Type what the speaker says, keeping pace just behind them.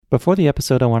Before the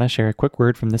episode, I want to share a quick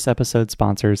word from this episode's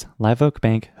sponsors, Live Oak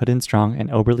Bank, Hood & Strong, and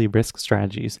Oberle Risk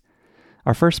Strategies.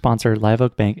 Our first sponsor, Live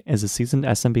Oak Bank, is a seasoned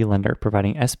SMB lender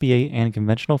providing SBA and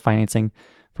conventional financing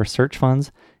for search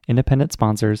funds, independent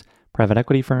sponsors, private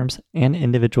equity firms, and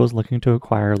individuals looking to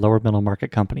acquire lower middle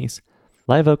market companies.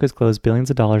 Live Oak has closed billions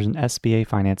of dollars in SBA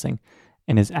financing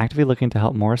and is actively looking to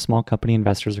help more small company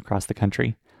investors across the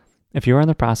country. If you are in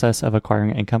the process of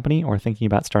acquiring a company or thinking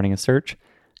about starting a search,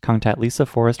 contact Lisa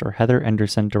Forrest or Heather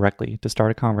Enderson directly to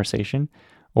start a conversation,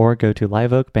 or go to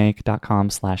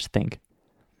liveoakbank.com/think.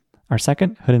 Our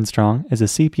second, Hood & Strong, is a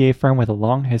CPA firm with a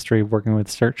long history of working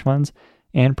with search funds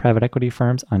and private equity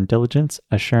firms on diligence,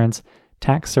 assurance,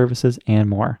 tax services, and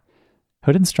more.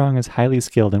 Hood & Strong is highly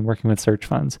skilled in working with search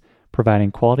funds, providing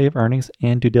quality of earnings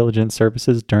and due diligence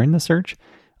services during the search,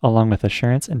 along with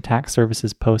assurance and tax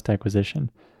services post-acquisition.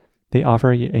 They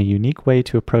offer a unique way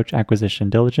to approach acquisition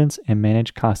diligence and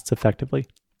manage costs effectively.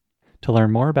 To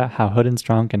learn more about how Hood &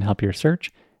 Strong can help your search,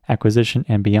 acquisition,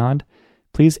 and beyond,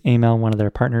 please email one of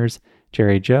their partners,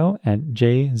 Jerry Joe at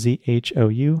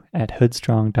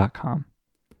jzhou@hoodstrong.com.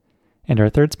 And our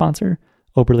third sponsor,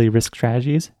 Oberle Risk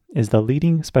Strategies, is the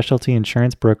leading specialty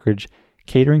insurance brokerage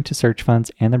catering to search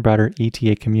funds and the broader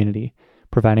ETA community,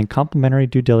 providing complimentary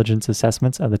due diligence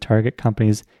assessments of the target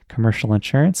company's commercial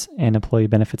insurance and employee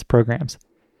benefits programs.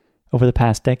 Over the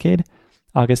past decade,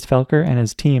 August Felker and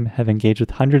his team have engaged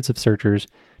with hundreds of searchers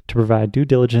to provide due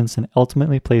diligence and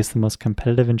ultimately place the most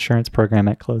competitive insurance program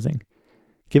at closing.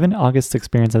 Given August's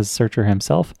experience as a searcher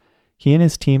himself, he and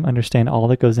his team understand all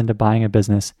that goes into buying a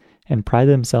business and pride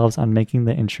themselves on making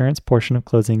the insurance portion of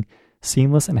closing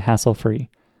seamless and hassle-free.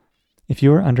 If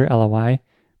you are under LOI,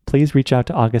 please reach out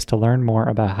to August to learn more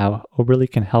about how Oberle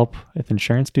can help with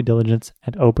insurance due diligence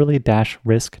at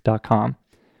oberle-risk.com,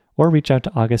 or reach out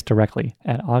to August directly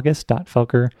at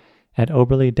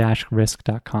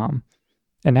august.felker@oberle-risk.com.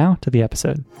 And now to the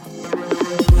episode.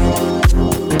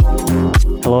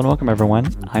 Hello and welcome everyone.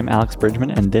 I'm Alex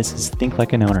Bridgman and this is Think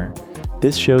Like an Owner.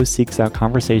 This show seeks out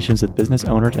conversations with business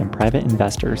owners and private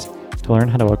investors to learn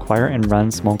how to acquire and run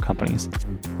small companies,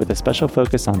 with a special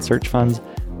focus on search funds,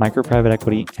 micro-private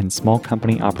equity, and small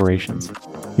company operations.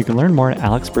 You can learn more at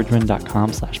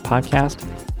alexbridgman.com/podcast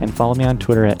and follow me on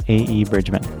Twitter at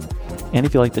AEBridgman. And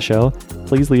if you like the show,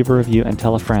 please leave a review and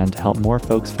tell a friend to help more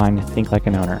folks find Think Like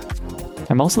an Owner.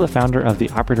 I'm also the founder of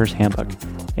The Operator's Handbook,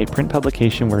 a print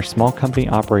publication where small company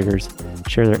operators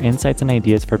share their insights and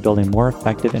ideas for building more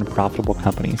effective and profitable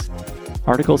companies.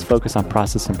 Articles focus on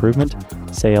process improvement,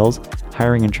 sales,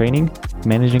 hiring and training,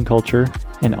 managing culture,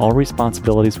 and all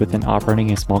responsibilities within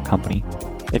operating a small company.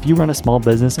 If you run a small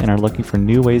business and are looking for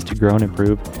new ways to grow and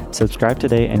improve, subscribe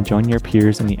today and join your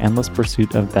peers in the endless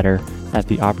pursuit of better at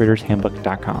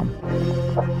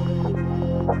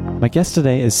theoperatorshandbook.com. My guest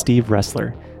today is Steve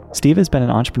Ressler. Steve has been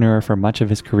an entrepreneur for much of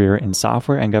his career in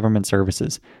software and government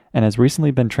services, and has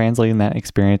recently been translating that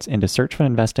experience into search fund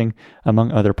investing,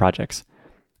 among other projects.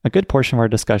 A good portion of our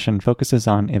discussion focuses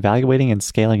on evaluating and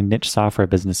scaling niche software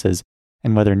businesses,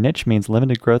 and whether niche means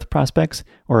limited growth prospects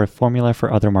or a formula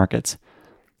for other markets.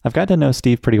 I've got to know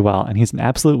Steve pretty well, and he's an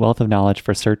absolute wealth of knowledge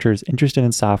for searchers interested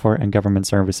in software and government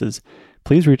services.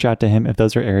 Please reach out to him if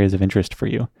those are areas of interest for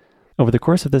you. Over the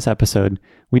course of this episode,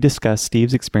 we discuss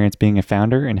Steve's experience being a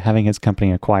founder and having his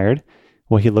company acquired,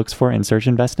 what he looks for in search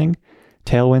investing,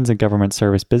 tailwinds in government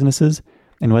service businesses,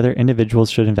 and whether individuals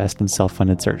should invest in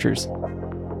self-funded searchers.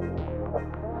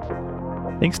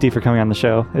 Thanks, Steve, for coming on the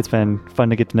show. It's been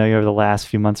fun to get to know you over the last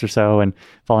few months or so and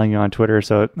following you on Twitter.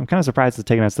 So I'm kind of surprised it's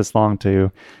taken us this long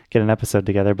to get an episode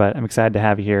together, but I'm excited to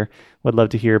have you here. Would love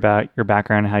to hear about your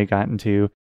background and how you got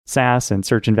into SaaS and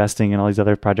search investing and all these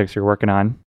other projects you're working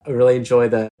on. I really enjoy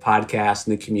the podcast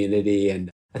and the community.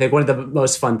 And I think one of the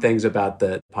most fun things about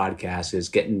the podcast is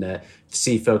getting to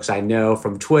see folks I know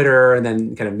from Twitter and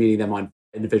then kind of meeting them on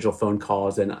individual phone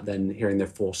calls and then hearing their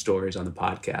full stories on the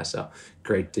podcast. So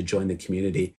great to join the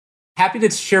community. Happy to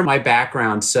share my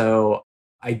background. So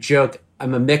I joke,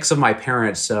 I'm a mix of my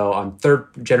parents. So I'm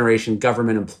third generation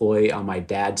government employee on my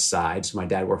dad's side. So my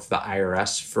dad worked for the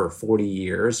IRS for 40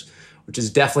 years, which is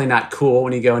definitely not cool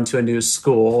when you go into a new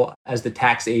school as the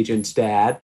tax agent's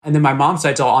dad. And then my mom's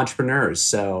side's all entrepreneurs.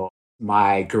 So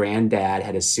my granddad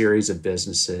had a series of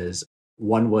businesses.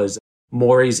 One was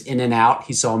Maury's In-N-Out.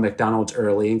 He saw McDonald's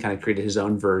early and kind of created his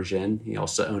own version. He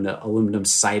also owned an aluminum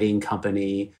siding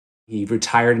company. He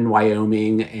retired in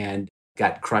Wyoming and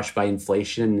got crushed by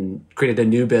inflation and created a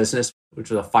new business, which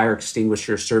was a fire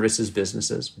extinguisher services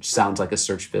businesses, which sounds like a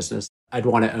search business I'd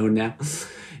want to own now.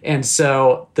 And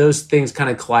so those things kind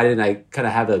of collided, and I kind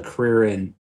of have a career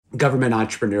in government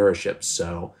entrepreneurship.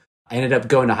 So I ended up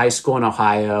going to high school in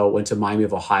Ohio, went to Miami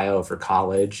of Ohio for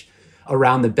college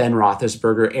around the Ben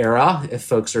Roethlisberger era, if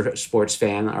folks are a sports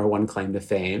fan, are one claim to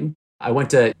fame. I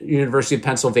went to University of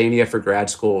Pennsylvania for grad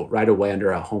school right away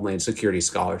under a Homeland Security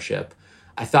scholarship.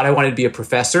 I thought I wanted to be a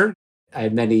professor. I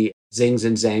had many zings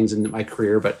and zangs in my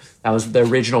career, but that was the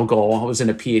original goal. I was in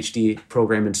a PhD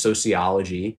program in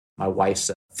sociology. My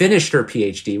wife's finished her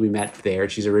PhD. We met there.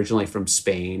 She's originally from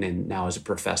Spain and now is a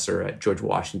professor at George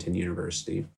Washington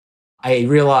University. I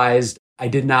realized I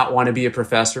did not want to be a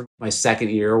professor my second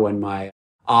year when my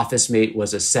office mate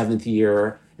was a seventh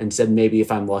year and said, maybe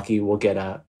if I'm lucky, we'll get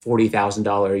a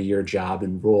 $40,000 a year job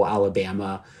in rural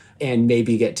Alabama and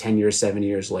maybe get 10 years, 7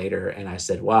 years later. And I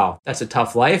said, wow, that's a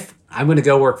tough life. I'm going to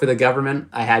go work for the government.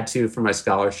 I had to for my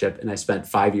scholarship. And I spent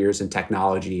 5 years in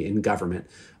technology in government.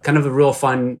 Kind of a real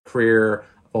fun career.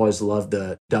 I've always loved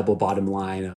the double bottom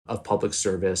line of public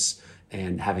service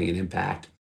and having an impact.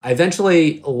 I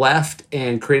eventually left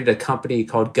and created a company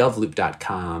called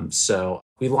govloop.com. So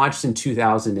we launched in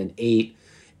 2008.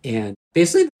 And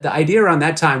basically the idea around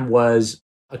that time was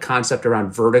a concept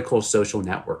around vertical social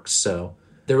networks. So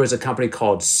there was a company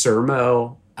called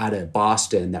Sermo out of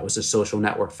Boston that was a social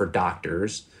network for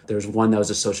doctors. There was one that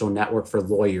was a social network for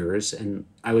lawyers. And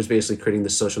I was basically creating the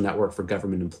social network for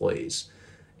government employees.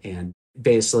 And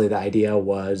basically the idea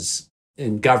was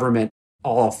in government,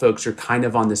 all folks are kind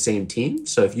of on the same team.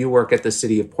 So if you work at the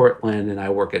city of Portland and I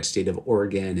work at state of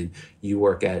Oregon and you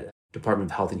work at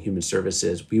Department of Health and Human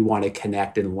Services, we want to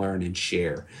connect and learn and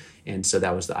share. And so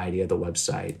that was the idea of the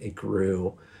website. It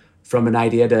grew from an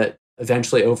idea to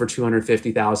eventually over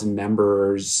 250,000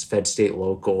 members, fed, state,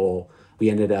 local.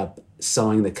 We ended up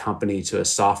selling the company to a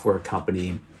software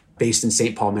company based in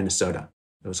St. Paul, Minnesota.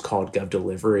 It was called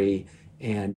GovDelivery.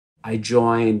 And I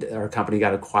joined, our company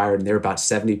got acquired, and there were about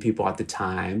 70 people at the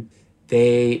time.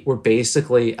 They were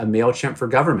basically a MailChimp for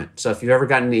government. So if you've ever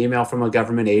gotten an email from a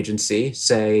government agency,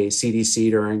 say CDC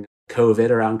during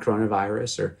COVID around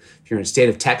coronavirus, or if you're in the state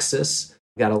of Texas,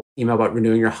 you got an email about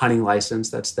renewing your hunting license,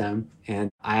 that's them.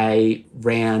 And I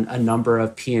ran a number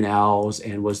of P&Ls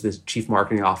and was the chief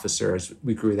marketing officer as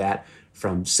we grew that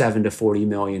from 7 to 40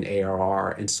 million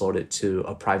ARR and sold it to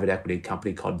a private equity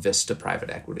company called Vista Private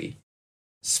Equity.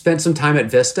 Spent some time at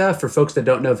Vista. For folks that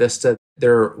don't know Vista,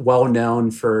 they're well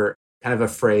known for kind of a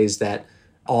phrase that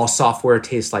all software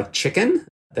tastes like chicken,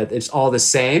 that it's all the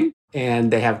same.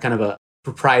 And they have kind of a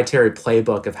proprietary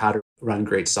playbook of how to run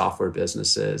great software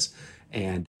businesses.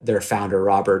 And their founder,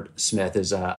 Robert Smith,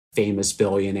 is a famous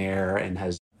billionaire and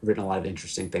has written a lot of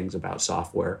interesting things about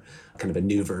software, kind of a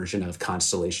new version of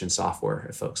Constellation Software,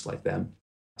 if folks like them.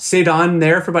 Stayed on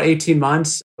there for about 18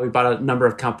 months. We bought a number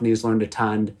of companies, learned a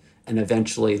ton, and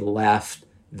eventually left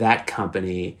that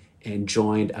company and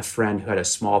joined a friend who had a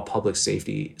small public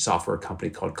safety software company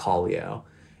called Collio.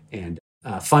 And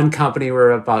a fun company. We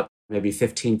were about maybe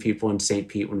 15 people in St.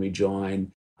 Pete when we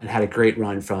joined and had a great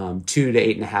run from 2 to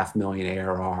 8.5 million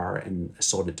ARR and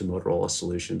sold it to Motorola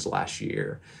Solutions last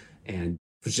year. And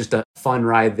it was just a fun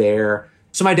ride there.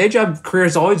 So my day job career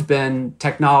has always been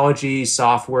technology,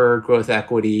 software, growth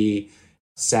equity,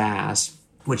 SaaS,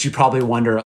 which you probably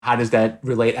wonder, how does that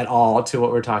relate at all to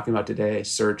what we're talking about today,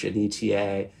 search and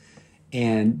ETA?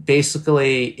 And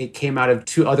basically, it came out of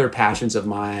two other passions of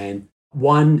mine.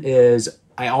 One is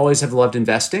I always have loved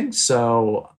investing.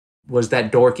 So was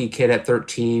that dorky kid at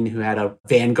 13 who had a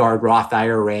Vanguard Roth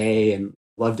IRA and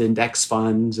loved index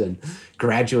funds and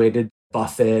graduated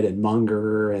Buffett and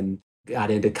Munger and got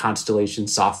into Constellation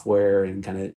Software and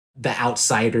kind of the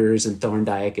Outsiders and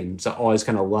Thorndike. And so always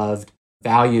kind of loved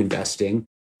value investing.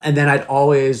 And then I'd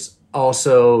always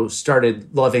also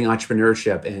started loving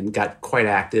entrepreneurship and got quite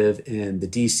active in the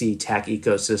DC tech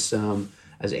ecosystem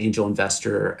as an angel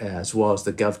investor, as well as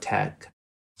the GovTech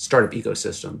startup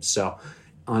ecosystem. So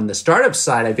on the startup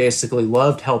side, I basically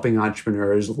loved helping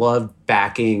entrepreneurs, loved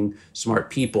backing smart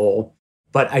people,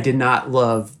 but I did not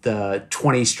love the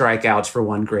 20 strikeouts for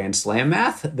one grand slam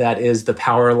math. That is the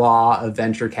power law of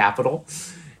venture capital.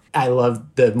 I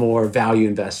loved the more value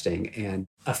investing. And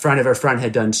a friend of a friend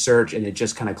had done search, and it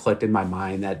just kind of clicked in my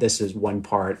mind that this is one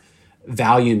part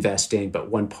value investing,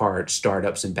 but one part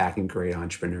startups and backing great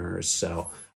entrepreneurs. So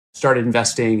started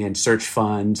investing in search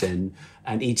funds and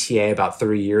an ETA about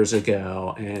 3 years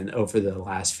ago. And over the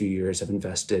last few years, I've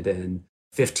invested in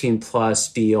 15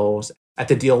 plus deals at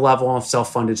the deal level of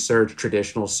self-funded search,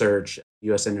 traditional search,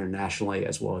 US and internationally,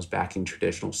 as well as backing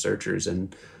traditional searchers,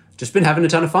 and just been having a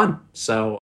ton of fun.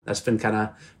 So that's been kind of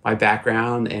my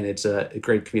background, and it's a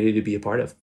great community to be a part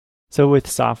of. So with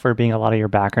software being a lot of your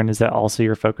background, is that also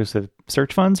your focus with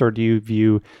search funds, or do you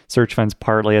view search funds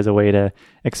partly as a way to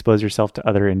expose yourself to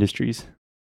other industries?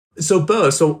 So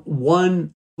both. So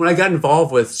one, when I got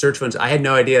involved with search funds, I had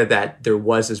no idea that there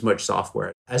was as much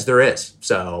software as there is.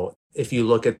 So if you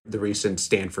look at the recent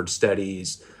Stanford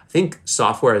studies, I think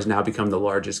software has now become the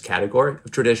largest category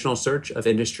of traditional search of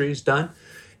industries done.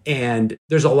 And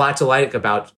there's a lot to like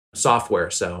about software.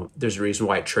 So there's a reason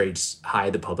why it trades high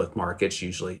in the public markets,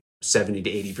 usually 70 to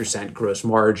 80% gross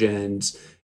margins,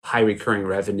 high recurring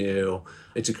revenue.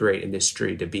 It's a great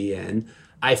industry to be in.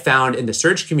 I found in the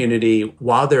search community,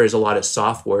 while there is a lot of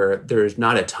software, there's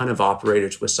not a ton of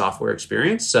operators with software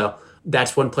experience. So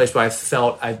that's one place where I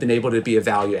felt I've been able to be a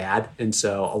value add. And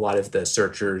so a lot of the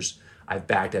searchers I've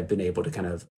backed, I've been able to kind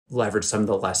of leverage some of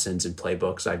the lessons and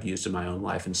playbooks I've used in my own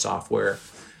life in software.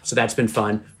 So that's been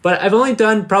fun. But I've only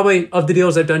done probably of the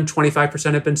deals I've done,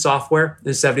 25% have been software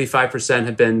and 75%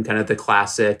 have been kind of the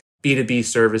classic B2B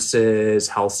services,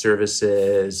 health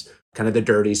services, kind of the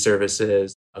dirty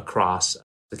services across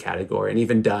the category, and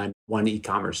even done one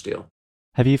e-commerce deal.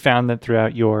 Have you found that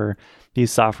throughout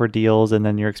these software deals and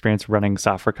then your experience running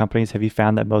software companies, have you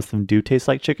found that most of them do taste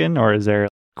like chicken, or is there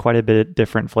quite a bit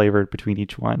different flavor between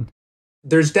each one?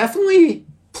 There's definitely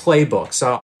playbooks.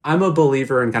 So I'm a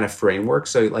believer in kind of frameworks.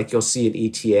 So like you'll see an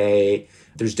ETA,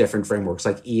 there's different frameworks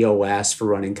like EOS for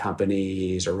running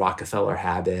companies or Rockefeller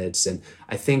Habits. And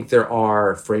I think there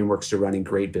are frameworks to running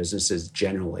great businesses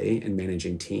generally and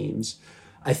managing teams.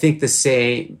 I think the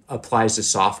same applies to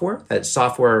software, that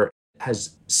software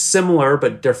has similar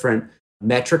but different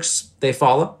metrics they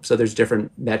follow. So there's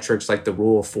different metrics like the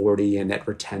Rule of 40 and net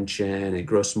retention and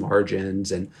gross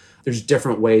margins. And there's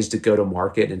different ways to go to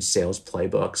market and sales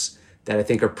playbooks that I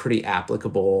think are pretty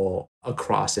applicable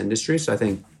across industries. So I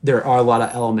think there are a lot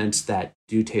of elements that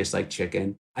do taste like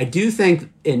chicken. I do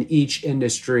think in each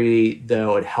industry,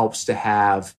 though, it helps to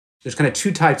have, there's kind of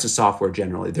two types of software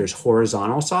generally. There's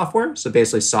horizontal software. So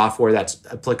basically software that's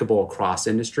applicable across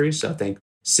industries. So I think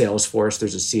Salesforce,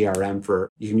 there's a CRM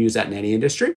you can use that in any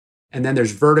industry. And then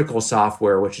there's vertical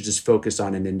software, which is just focused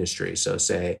on an industry. So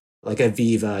say like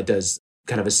Aviva does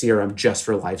kind of a CRM just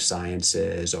for life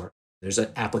sciences, or there's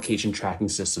an application tracking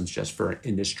systems just for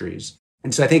industries.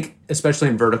 And so I think, especially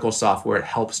in vertical software, it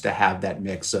helps to have that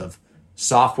mix of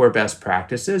software best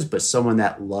practices, but someone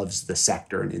that loves the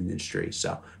sector and industry.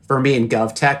 So for me in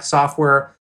GovTech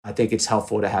software, I think it's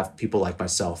helpful to have people like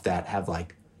myself that have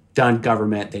like done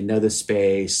government, they know the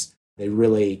space, they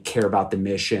really care about the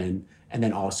mission, and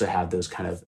then also have those kind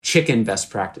of chicken best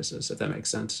practices, if that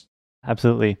makes sense.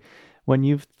 Absolutely. When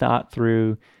you've thought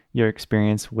through your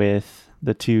experience with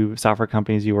the two software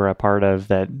companies you were a part of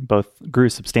that both grew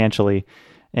substantially,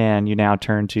 and you now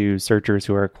turn to searchers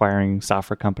who are acquiring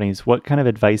software companies, what kind of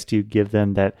advice do you give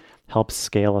them that helps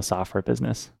scale a software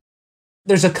business?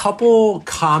 There's a couple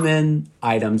common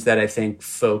items that I think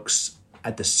folks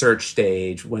at the search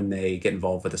stage, when they get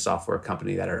involved with a software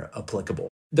company, that are applicable.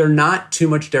 They're not too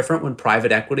much different when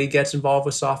private equity gets involved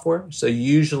with software. So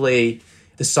usually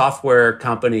the software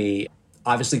company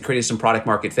obviously created some product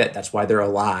market fit. That's why they're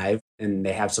alive and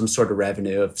they have some sort of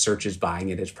revenue. If search is buying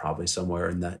it, it's probably somewhere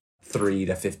in the 3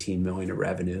 to 15 million of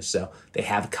revenue. So they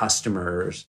have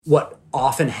customers. What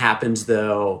often happens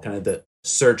though, kind of the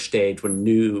search stage when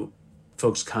new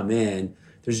folks come in,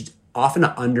 there's often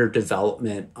an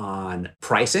underdevelopment on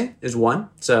pricing is one.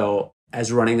 So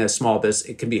as running a small business,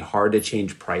 it can be hard to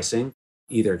change pricing,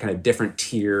 either kind of different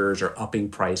tiers or upping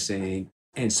pricing.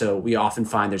 And so we often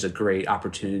find there's a great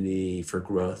opportunity for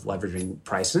growth leveraging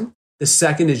pricing. The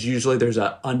second is usually there's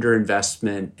an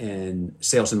underinvestment in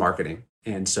sales and marketing.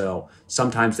 And so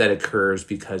sometimes that occurs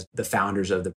because the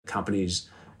founders of the companies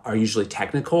are usually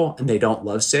technical and they don't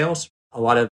love sales. A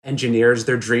lot of engineers,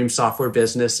 their dream software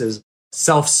business is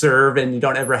self-serve and you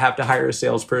don't ever have to hire a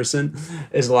salesperson,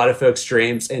 is a lot of folks'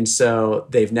 dreams. And so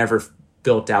they've never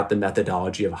built out the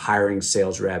methodology of hiring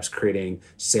sales reps, creating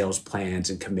sales plans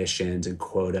and commissions and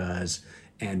quotas,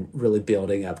 and really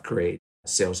building up great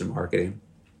sales and marketing.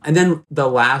 And then the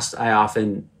last I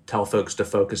often tell folks to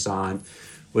focus on,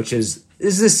 which is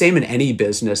the same in any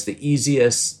business, the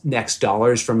easiest next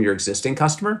dollars from your existing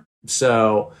customer.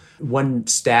 So one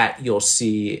stat you'll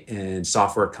see in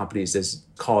software companies is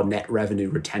called net revenue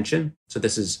retention. So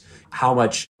this is how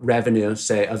much revenue,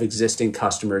 say, of existing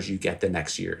customers you get the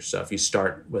next year. So if you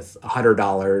start with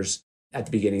 $100 at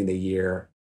the beginning of the year,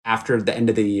 after the end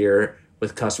of the year,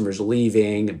 with customers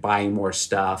leaving, buying more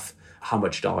stuff, how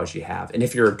much dollars you have. And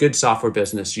if you're a good software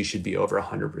business, you should be over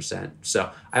 100%.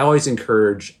 So I always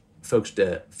encourage folks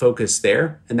to focus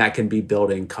there, and that can be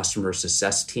building customer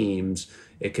success teams.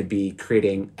 It could be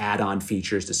creating add-on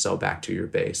features to sell back to your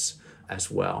base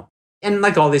as well. And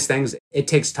like all these things, it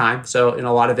takes time. So in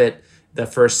a lot of it, the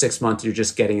first 6 months, you're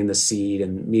just getting in the seat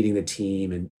and meeting the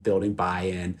team and building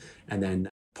buy-in. And then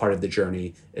part of the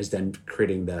journey is then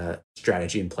creating the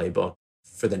strategy and playbook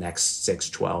for the next 6,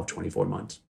 12, 24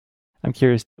 months. I'm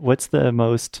curious, what's the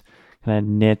most kind of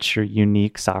niche or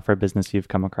unique software business you've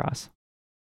come across?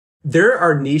 There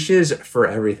are niches for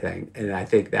everything. And I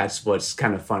think that's what's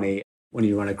kind of funny when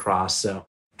you run across. So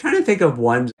I'm trying to think of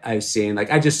one I've seen.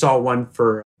 Like I just saw one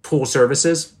for pool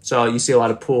services. So you see a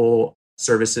lot of pool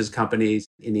services companies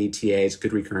in ETAs,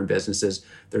 good recurring businesses.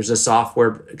 There's a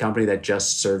software company that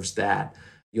just serves that.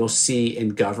 You'll see in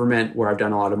government, where I've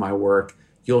done a lot of my work,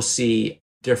 you'll see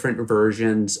different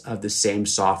versions of the same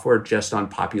software just on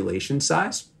population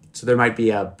size. So there might be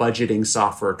a budgeting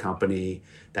software company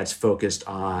that's focused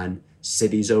on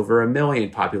cities over 1 million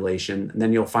population. And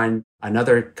then you'll find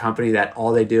another company that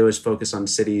all they do is focus on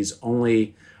cities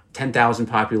only 10,000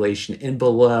 population and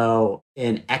below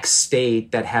in X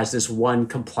state that has this one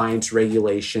compliance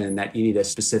regulation that you need a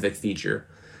specific feature.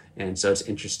 And so it's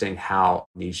interesting how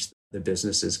niche the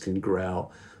businesses can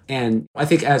grow. And I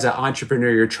think as an entrepreneur,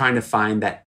 you're trying to find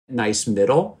that nice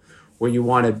middle where you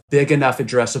want a big enough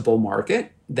addressable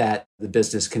market that the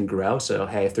business can grow. So,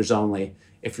 hey, if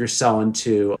you're selling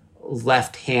to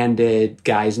left-handed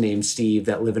guys named Steve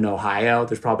that live in Ohio,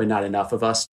 there's probably not enough of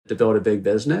us to build a big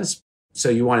business. So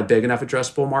you want a big enough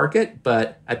addressable market,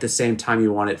 but at the same time,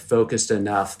 you want it focused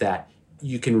enough that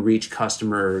you can reach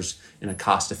customers in a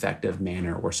cost-effective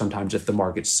manner, where sometimes if the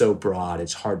market's so broad,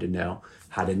 it's hard to know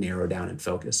how to narrow down and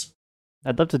focus.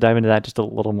 I'd love to dive into that just a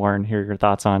little more and hear your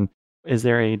thoughts on, is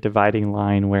there a dividing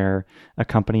line where a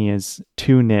company is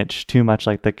too niche, too much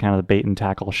like the kind of the bait and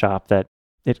tackle shop that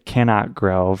it cannot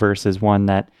grow, versus one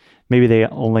that maybe they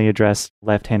only address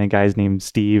left-handed guys named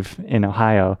Steve in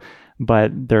Ohio,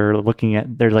 but there's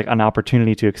like an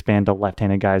opportunity to expand to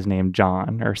left-handed guys named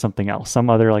John or something else, some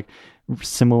other like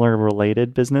similar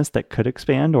related business that could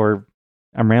expand? Or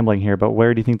I'm rambling here, but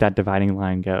where do you think that dividing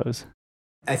line goes?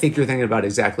 I think you're thinking about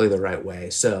exactly the right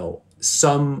way. So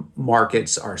some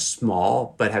markets are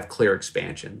small, but have clear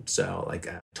expansion. So like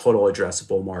a total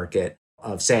addressable market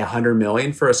of say 100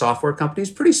 million for a software company is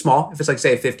pretty small. If it's like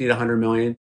say 50 to 100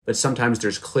 million, but sometimes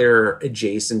there's clear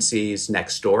adjacencies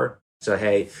next door. So,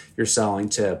 hey, you're selling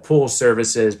to pool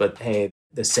services, but hey,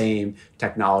 the same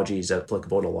technology is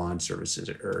applicable to lawn services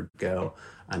or go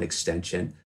an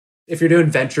extension. If you're doing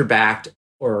venture-backed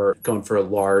or going for a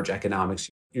large economics,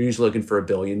 you're usually looking for $1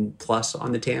 billion plus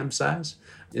on the TAM size.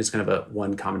 It's kind of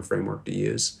one common framework to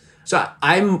use. So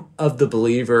I'm of the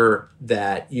believer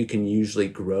that you can usually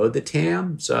grow the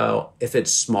TAM. So if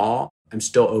it's small, I'm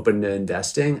still open to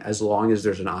investing as long as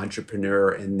there's an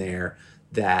entrepreneur in there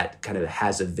that kind of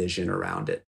has a vision around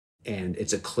it. And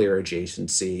it's a clear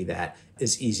adjacency that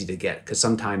is easy to get, because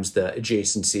sometimes the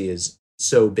adjacency is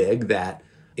so big that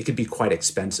it could be quite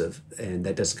expensive, and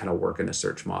that doesn't kind of work in a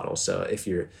search model. So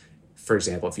for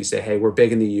example, if you say, hey, we're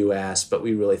big in the US, but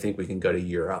we really think we can go to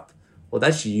Europe, well,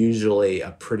 that's usually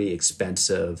a pretty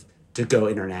expensive to go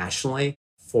internationally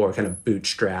for kind of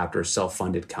bootstrapped or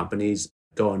self-funded companies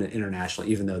going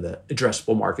internationally, even though the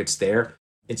addressable market's there.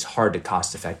 It's hard to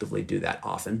cost effectively do that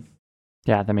often.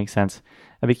 Yeah, that makes sense.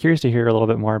 I'd be curious to hear a little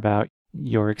bit more about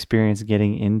your experience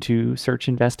getting into search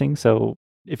investing. So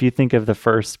if you think of the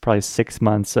first probably 6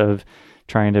 months of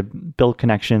trying to build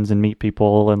connections and meet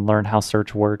people and learn how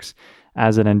search works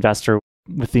as an investor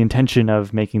with the intention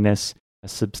of making this a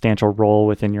substantial role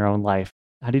within your own life,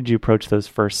 how did you approach those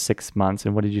first 6 months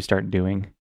and what did you start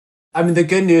doing? I mean, the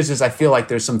good news is I feel like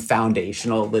there's some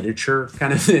foundational literature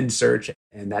kind of in search,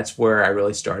 and that's where I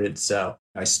really started. So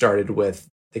I started with,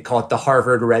 they call it the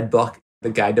Harvard Red Book, The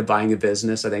Guide to Buying a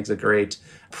Business. I think it's a great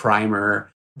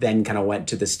primer. Then kind of went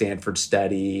to the Stanford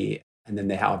study, and then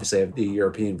they obviously have the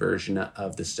European version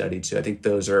of the study too. I think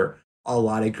those are a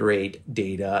lot of great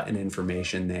data and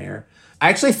information there. I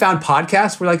actually found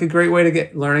podcasts were like a great way to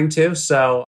get learning too.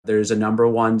 So there's a number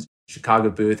of ones. Chicago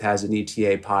Booth has an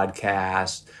ETA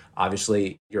podcast.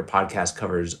 Obviously, your podcast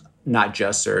covers not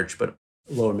just search, but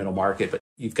lower middle market, but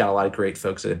you've got a lot of great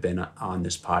folks that have been on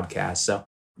this podcast. So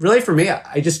really for me,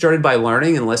 I just started by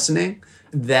learning and listening.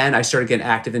 Then I started getting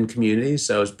active in communities.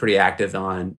 So I was pretty active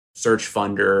on Search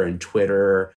Funder and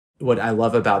Twitter. What I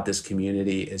love about this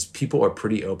community is people are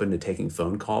pretty open to taking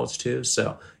phone calls too.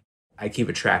 So I keep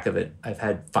a track of it. I've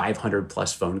had 500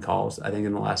 plus phone calls, I think,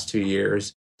 in the last 2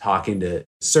 years, talking to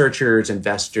searchers,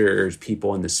 investors,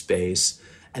 people in the space.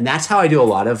 And that's how I do a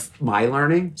lot of my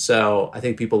learning. So I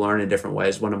think people learn in different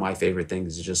ways. One of my favorite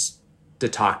things is just to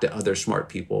talk to other smart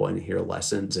people and hear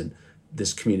lessons. And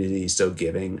this community is so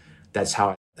giving. That's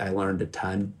how I learned a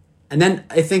ton. And then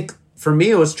I think for me,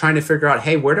 it was trying to figure out,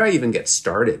 hey, where do I even get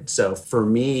started? So for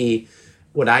me,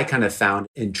 what I kind of found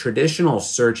in traditional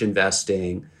search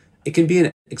investing, it can be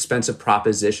an expensive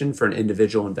proposition for an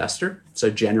individual investor. So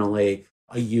generally,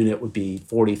 a unit would be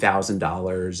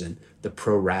 $40,000, and the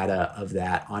pro rata of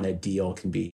that on a deal can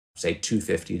be, say,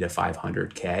 250 to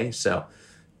 500K. So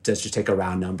let's just take a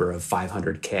round number of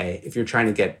 500K. If you're trying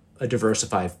to get a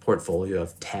diversified portfolio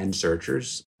of 10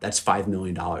 searchers, that's $5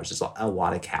 million. It's a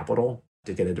lot of capital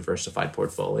to get a diversified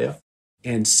portfolio.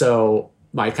 And so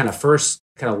my kind of first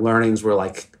kind of learnings were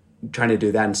like trying to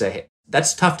do that and say, hey,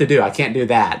 that's tough to do. I can't do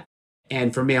that.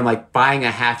 And for me, I'm like, buying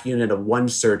a half unit of one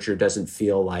searcher doesn't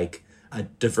feel like a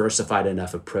diversified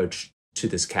enough approach to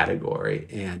this category.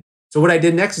 And so what I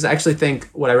did next is I actually think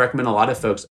what I recommend a lot of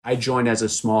folks, I joined as a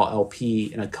small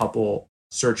LP in a couple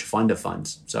search fund of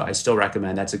funds. So I still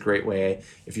recommend that's a great way.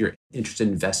 If you're interested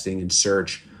in investing in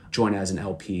search, join as an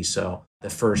LP. So the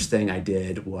first thing I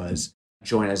did was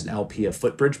join as an LP of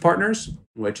Footbridge Partners,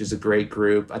 which is a great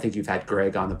group. I think you've had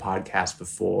Greg on the podcast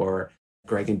before,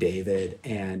 Greg and David.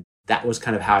 And that was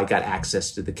kind of how I got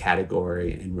access to the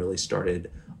category and really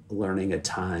started learning a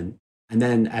ton. And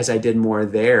then as I did more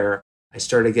there, I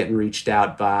started getting reached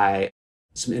out by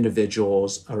some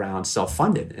individuals around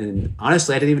self-funded. And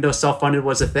honestly, I didn't even know self-funded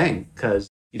was a thing because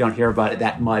you don't hear about it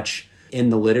that much in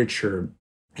the literature.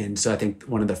 And so I think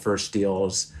one of the first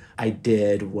deals I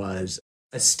did was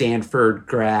a Stanford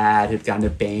grad who'd gone to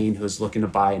Bain who was looking to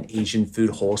buy an Asian food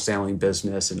wholesaling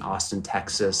business in Austin,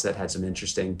 Texas that had some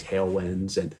interesting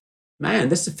tailwinds. And man,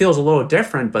 this feels a little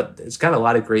different, but it's got a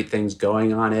lot of great things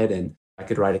going on it. And I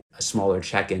could write a smaller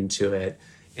check into it.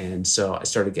 And so I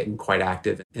started getting quite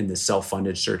active in the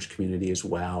self-funded search community as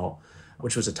well,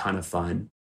 which was a ton of fun.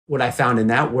 What I found in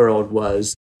that world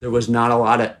was there was not a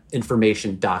lot of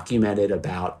information documented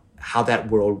about how that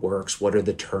world works, what are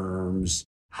the terms,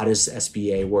 how does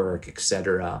SBA work, et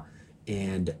cetera.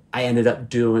 And I ended up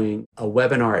doing a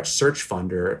webinar at Search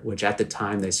Funder, which at the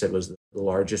time they said was the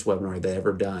largest webinar they'd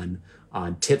ever done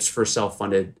on tips for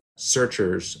self-funded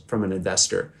searchers from an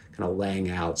investor, kind of laying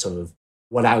out some of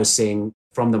what I was seeing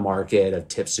from the market of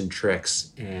tips and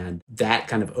tricks. And that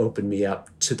kind of opened me up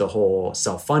to the whole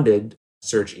self-funded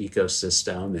search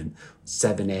ecosystem and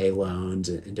 7A loans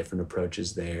and different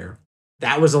approaches there.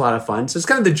 That was a lot of fun. So it's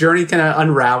kind of the journey kind of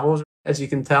unravels, as you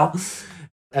can tell.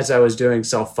 As I was doing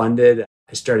self-funded,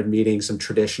 I started meeting some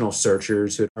traditional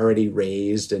searchers who had already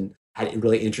raised and had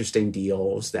really interesting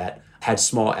deals that had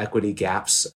small equity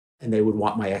gaps. And they would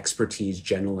want my expertise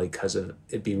generally because of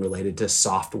it being related to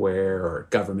software or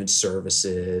government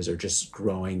services or just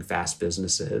growing fast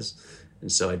businesses.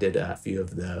 And so I did a few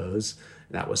of those,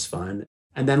 and that was fun.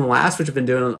 And then last, which I've been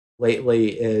doing lately,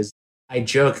 is I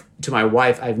joke to my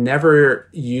wife, I've never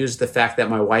used the fact that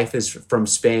my wife is from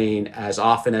Spain as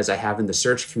often as I have in the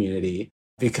search community,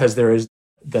 because there is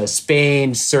the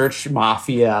Spain search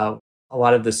mafia. A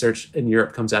lot of the search in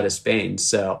Europe comes out of Spain.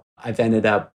 So I've ended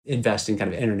up investing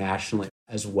kind of internationally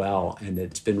as well. And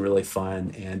it's been really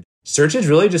fun. And search is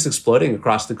really just exploding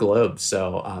across the globe.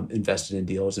 So invested in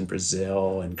deals in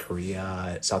Brazil and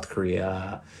Korea, South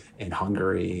Korea, and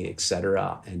Hungary, et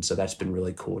cetera. And so that's been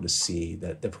really cool to see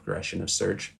the progression of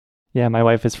search. Yeah, my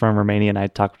wife is from Romania, and I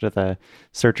talked with a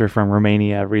searcher from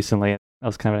Romania recently. That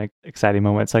was kind of an exciting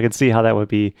moment. So I could see how that would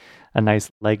be a nice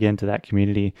leg into that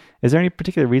community. Is there any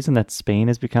particular reason that Spain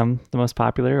has become the most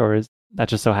popular, or is that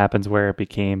just so happens where it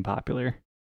became popular?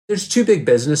 There's two big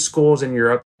business schools in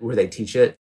Europe where they teach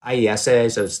it.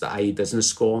 IESA, so it's the IE Business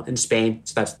School in Spain.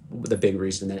 So that's the big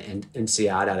reason that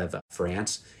INSEAD out of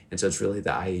France. And so it's really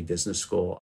the IE Business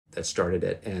School that started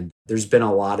it. And there's been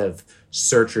a lot of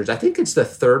searchers. I think it's the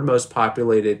third most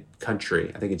populated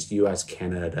country. I think it's US,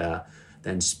 Canada,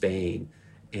 then Spain.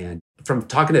 And from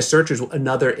talking to searchers,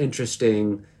 another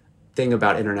interesting thing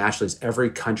about international is every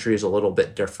country is a little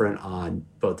bit different on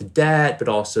both the debt, but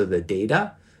also the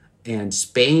data. And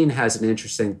Spain has an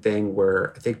interesting thing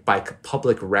where I think by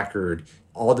public record,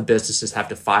 all the businesses have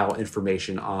to file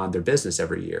information on their business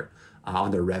every year,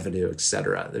 on their revenue, et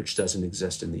cetera, which doesn't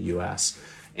exist in the US.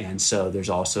 And so there's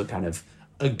also kind of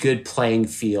a good playing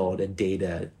field and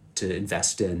data to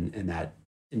invest in that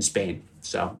in Spain.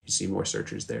 So you see more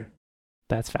searchers there.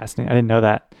 That's fascinating. I didn't know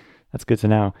that. That's good to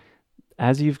know.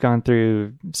 As you've gone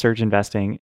through search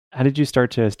investing, how did you start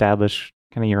to establish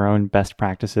kind of your own best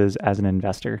practices as an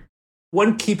investor?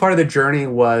 One key part of the journey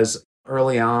was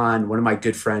early on, one of my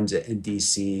good friends in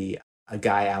DC, a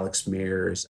guy, Alex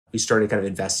Mears, we started kind of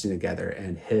investing together,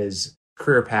 and his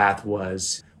career path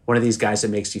was one of these guys that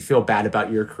makes you feel bad about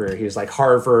your career. He was like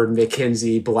Harvard,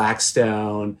 McKinsey,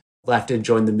 Blackstone, left and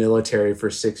joined the military for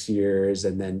 6 years,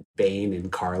 and then Bain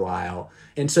and Carlyle.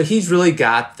 And so he's really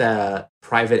got the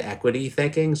private equity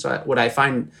thinking. So what I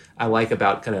find I like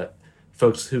about kind of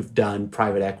folks who've done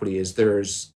private equity is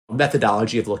there's a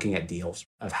methodology of looking at deals,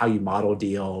 of how you model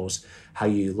deals, how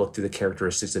you look through the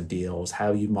characteristics of deals,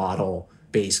 how you model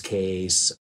base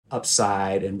case,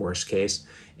 upside, and worst case.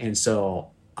 And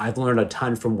so I've learned a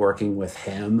ton from working with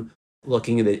him,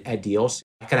 looking at deals.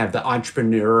 I kind of have the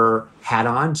entrepreneur hat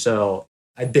on. So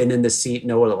I've been in the seat,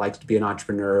 know what it likes to be an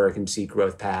entrepreneur, can see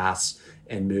growth paths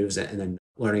and moves, and then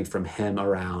learning from him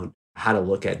around how to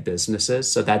look at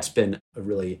businesses. So that's been a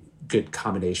really good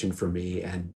combination for me.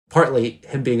 And partly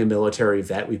him being a military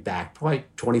vet, we've backed probably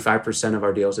 25% of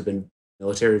our deals have been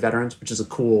military veterans, which is a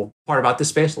cool part about this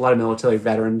space. A lot of military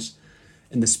veterans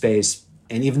in the space.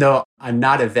 And even though I'm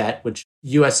not a vet, which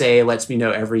USA lets me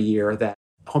know every year that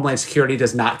Homeland Security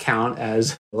does not count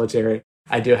as military,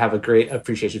 I do have a great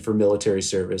appreciation for military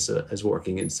service as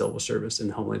working in civil service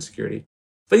and Homeland Security.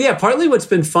 But yeah, partly what's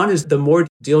been fun is the more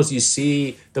deals you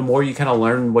see, the more you kind of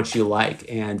learn what you like.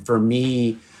 And for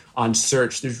me on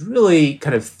search, there's really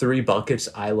kind of three buckets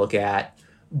I look at.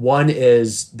 One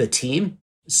is the team.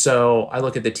 So I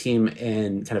look at the team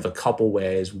in kind of a couple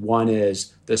ways. One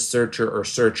is the searcher or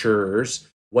searchers.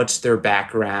 What's their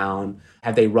background?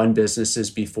 Have they run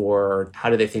businesses before? How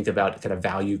do they think about kind of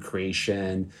value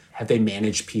creation? Have they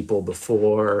managed people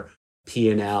before?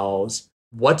 P&Ls?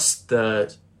 What's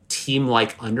the team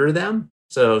like under them?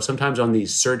 So sometimes on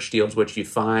these search deals, what you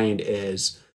find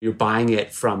is you're buying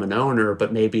it from an owner,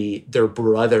 but maybe their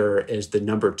brother is the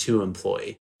number 2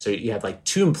 employee. So you have like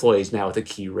 2 employees now with a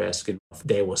key risk and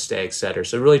they will stay, et cetera.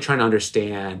 So really trying to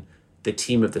understand the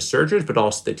team of the searchers, but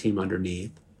also the team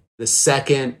underneath. The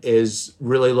second is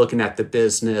really looking at the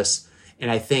business.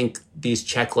 And I think these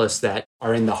checklists that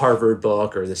are in the Harvard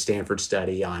book or the Stanford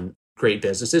study on great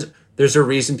businesses, there's a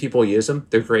reason people use them.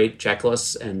 They're great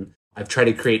checklists. And I've tried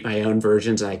to create my own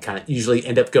versions. And I kind of usually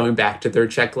end up going back to their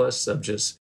checklists of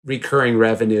just recurring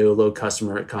revenue, low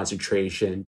customer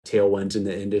concentration, tailwinds in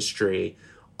the industry,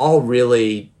 all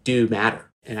really do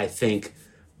matter. And I think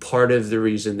part of the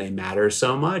reason they matter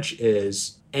so much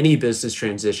is any business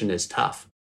transition is tough.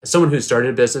 As someone who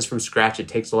started a business from scratch, it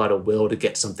takes a lot of will to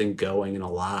get something going and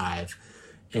alive,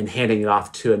 and handing it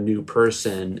off to a new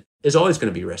person is always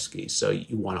going to be risky. So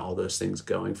you want all those things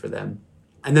going for them.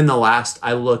 And then the last,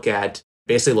 I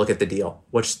basically look at the deal.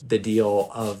 What's the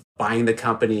deal of buying the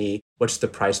company? What's the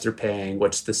price they're paying?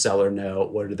 What's the seller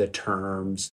note? What are the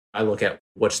terms? I look at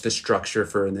what's the structure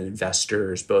for the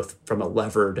investors, both from a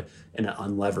levered and an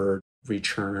unlevered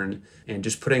return. And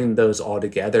just putting those all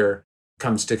together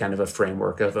comes to kind of a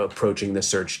framework of approaching the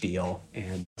search deal.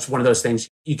 And it's one of those things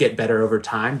you get better over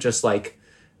time, just like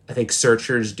I think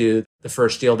searchers do. The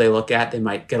first deal they look at, they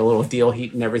might get a little deal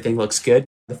heat and everything looks good.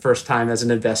 The first time as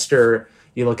an investor,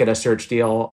 you look at a search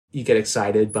deal, you get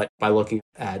excited. But by looking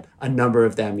at a number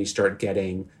of them, you start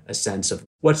getting a sense of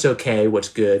what's okay, what's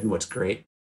good, and what's great.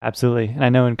 Absolutely. And I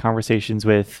know in conversations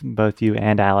with both you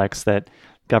and Alex that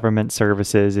government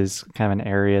services is kind of an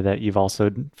area that you've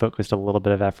also focused a little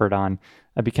bit of effort on.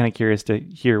 I'd be kind of curious to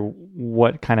hear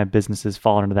what kind of businesses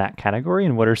fall into that category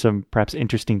and what are some perhaps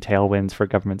interesting tailwinds for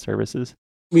government services.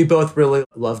 We both really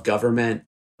love government.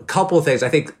 A couple of things. I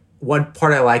think one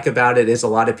part I like about it is a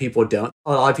lot of people don't.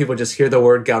 A lot of people just hear the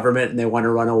word government and they want to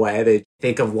run away. They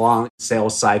think of long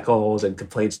sales cycles and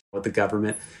complaints with the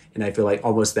government. And I feel like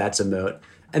almost that's a moat.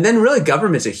 And then really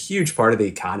government's a huge part of the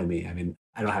economy. I mean,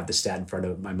 I don't have the stat in front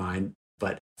of my mind,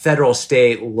 but federal,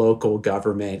 state, local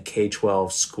government,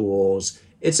 K-12 schools,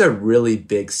 it's a really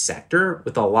big sector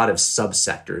with a lot of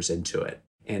subsectors into it.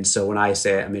 And so when I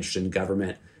say I'm interested in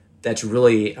government, that's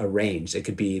really a range. It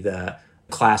could be the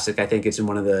classic, I think it's in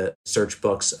one of the search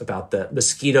books about the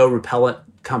mosquito repellent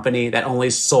company that only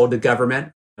sold to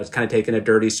government. It's kind of taken a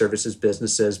dirty services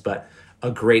businesses, but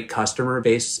a great customer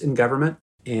base in government.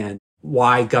 And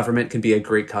why government can be a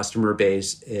great customer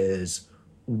base is,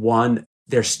 one,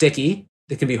 they're sticky.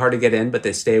 They can be hard to get in, but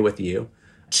they stay with you.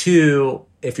 2,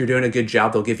 if you're doing a good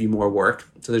job, they'll give you more work.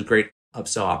 So there's great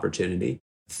upsell opportunity.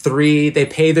 3, they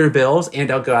pay their bills and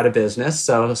they'll go out of business.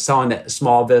 So selling to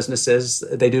small businesses,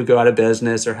 they do go out of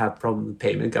business or have problem with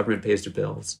payment. Government pays their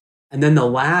bills. And then the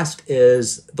last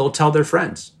is they'll tell their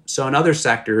friends. So in other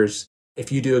sectors,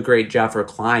 if you do a great job for a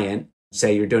client,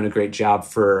 say you're doing a great job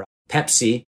for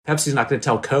Pepsi, Pepsi's not going to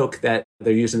tell Coke that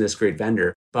they're using this great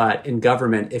vendor. But in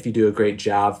government, if you do a great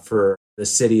job for the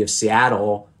city of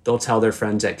Seattle, they'll tell their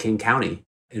friends at King County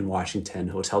in Washington,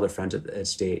 who'll tell their friends at the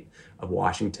state of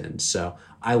Washington. So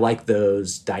I like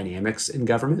those dynamics in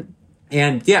government.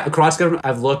 And yeah, across government,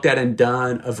 I've looked at and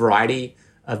done a variety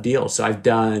of deals. So I've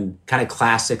done kind of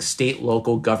classic state,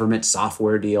 local government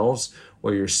software deals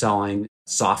where you're selling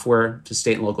software to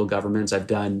state and local governments. I've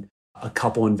done a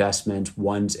couple investments.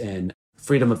 One's in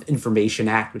Freedom of Information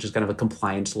Act, which is kind of a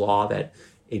compliance law that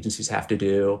agencies have to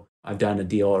do. I've done a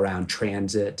deal around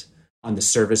transit. On the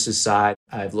services side,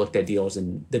 I've looked at deals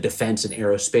in the defense and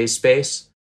aerospace space.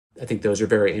 I think those are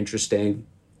very interesting.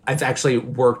 I've actually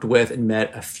worked with and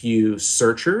met a few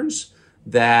searchers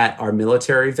that are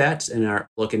military vets and are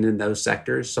looking in those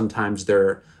sectors. Sometimes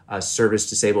they're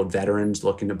service-disabled veterans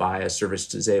looking to buy a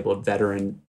service-disabled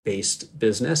veteran-based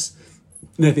business.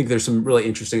 And I think there's some really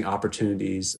interesting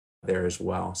opportunities there as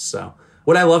well. So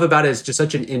what I love about it is just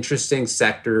such an interesting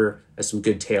sector, has some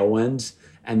good tailwinds.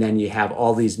 And then you have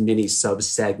all these mini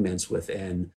sub-segments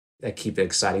within that keep it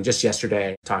exciting. Just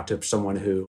yesterday, I talked to someone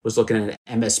who was looking at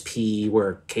an MSP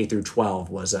where K through 12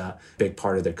 was a big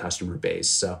part of their customer base.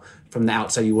 So from the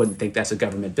outside, you wouldn't think that's a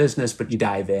government business, but you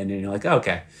dive in and you're like,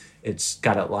 okay, it's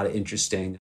got a lot of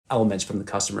interesting elements from the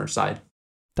customer side.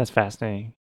 That's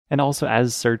fascinating. And also,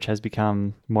 as search has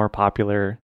become more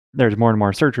popular, there's more and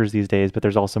more searchers these days, but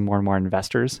there's also more and more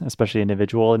investors, especially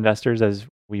individual investors, as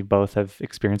we both have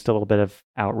experienced a little bit of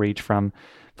outreach from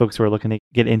folks who are looking to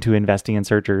get into investing in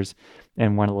searchers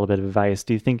and want a little bit of advice.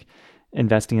 Do you think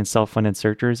investing in self-funded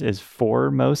searchers is for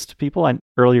most people? And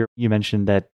earlier you mentioned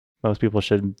that most people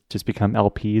should just become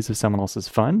LPs of someone else's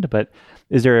fund, but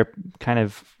is there a kind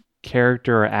of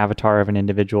character or avatar of an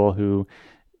individual who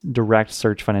direct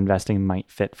search fund investing might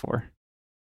fit for?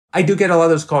 I do get a lot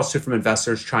of those calls too from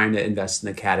investors trying to invest in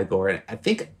the category. I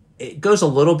think it goes a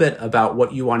little bit about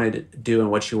what you want to do and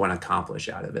what you want to accomplish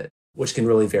out of it, which can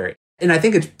really vary. And I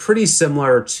think it's pretty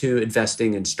similar to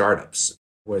investing in startups,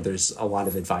 where there's a lot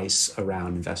of advice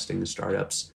around investing in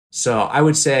startups. So I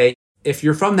would say if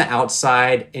you're from the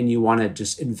outside and you want to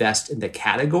just invest in the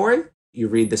category, you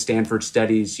read the Stanford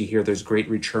studies, you hear there's great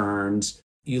returns,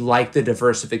 you like the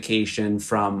diversification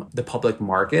from the public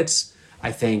markets,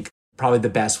 I think probably the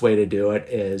best way to do it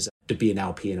is to be an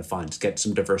LP in a fund, get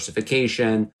some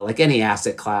diversification. Like any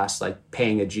asset class, like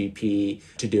paying a GP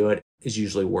to do it is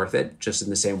usually worth it, just in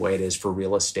the same way it is for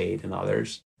real estate and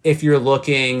others. If you're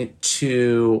looking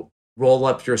to roll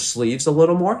up your sleeves a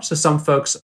little more, so some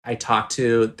folks I talk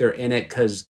to, they're in it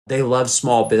because they love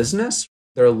small business.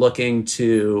 They're looking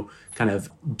to kind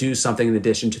of do something in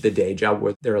addition to the day job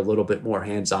where they're a little bit more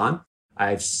hands-on.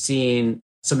 I've seen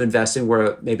some investing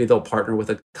where maybe they'll partner with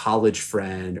a college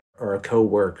friend or a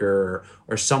coworker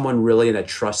or someone really in a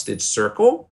trusted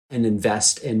circle and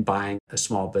invest in buying a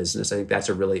small business. I think that's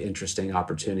a really interesting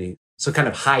opportunity. So kind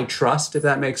of high trust, if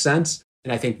that makes sense.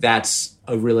 And I think that's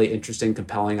a really interesting,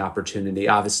 compelling opportunity.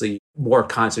 Obviously, more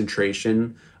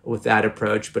concentration with that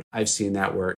approach, but I've seen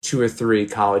that where 2 or 3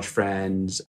 college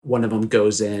friends, one of them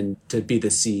goes in to be the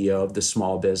CEO of the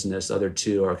small business, the other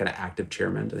 2 are kind of active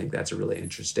chairmen. I think that's a really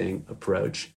interesting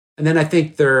approach. And then I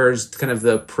think there's kind of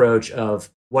the approach of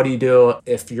what do you do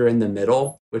if you're in the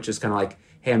middle, which is kind of like,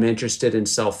 hey, I'm interested in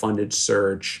self-funded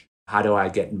search. How do I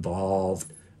get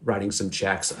involved? Writing some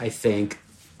checks. I think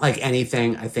like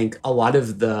anything, I think a lot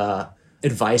of the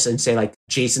advice and say like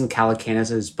Jason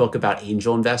Calacanis' book about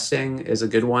angel investing is a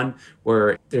good one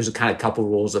where there's a kind of couple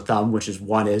rules of thumb, which is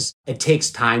one is it takes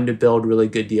time to build really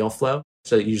good deal flow.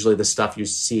 So usually the stuff you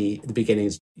see at the beginning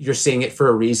is you're seeing it for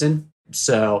a reason.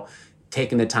 So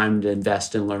taking the time to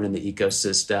invest and learn in the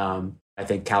ecosystem. I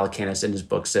think Calacanis in his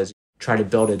book says, try to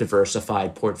build a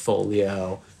diversified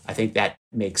portfolio. I think that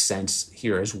makes sense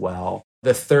here as well.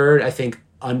 The third, I think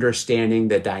understanding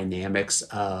the dynamics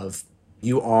of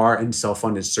you are in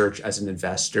self-funded search as an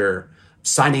investor,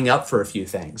 signing up for a few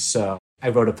things. So I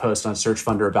wrote a post on Search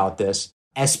Funder about this.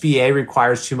 SBA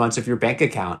requires 2 months of your bank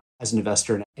account as an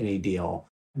investor in a deal.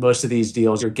 Most of these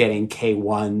deals, you're getting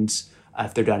K1s.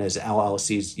 If they're done as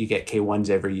LLCs, you get K1s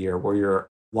every year where you're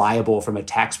liable from a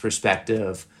tax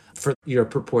perspective for your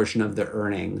proportion of the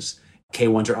earnings.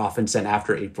 K1s are often sent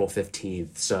after April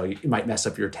 15th, so you might mess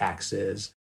up your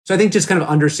taxes. So I think just kind of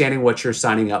understanding what you're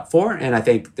signing up for. And I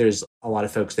think there's a lot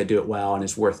of folks that do it well and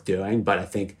it's worth doing. But I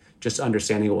think just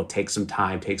understanding it will take some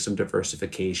time, take some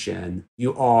diversification.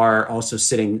 You are also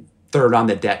sitting third on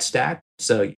the debt stack.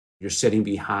 So you're sitting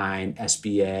behind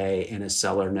SBA and a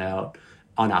seller note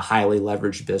on a highly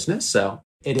leveraged business. So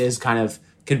it is kind of,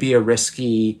 could be a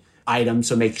risky item.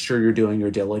 So make sure you're doing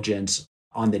your diligence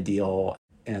on the deal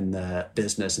and the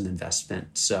business and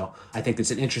investment. So I think it's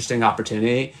an interesting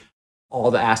opportunity. All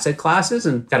the asset classes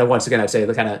and kind of once again, I'd say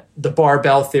the kind of the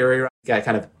barbell theory, right? You got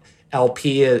kind of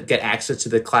LP get access to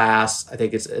the class. I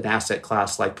think it's an asset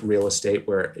class like real estate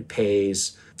where it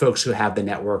pays folks who have the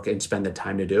network and spend the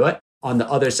time to do it. On the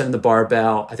other side of the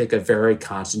barbell, I think a very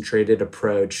concentrated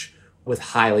approach with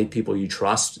highly people you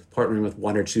trust, partnering with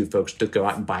 1 or 2 folks to go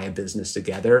out and buy a business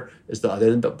together is the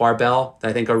other barbell that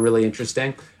I think are really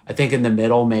interesting. I think in the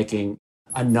middle, making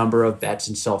a number of bets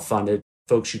and self-funded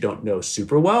folks you don't know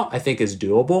super well, I think is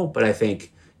doable. But I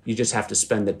think you just have to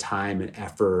spend the time and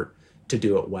effort to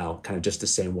do it well, kind of just the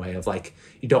same way of like,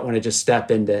 you don't want to just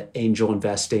step into angel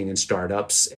investing in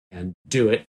startups and do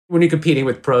it. When you're competing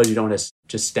with pros, you don't want to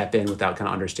just step in without kind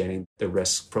of understanding the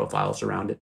risk profiles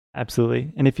around it.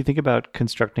 Absolutely. And if you think about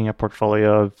constructing a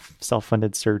portfolio of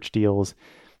self-funded search deals,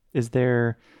 is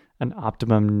there an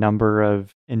optimum number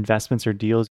of investments or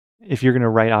deals if you're going to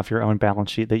write off your own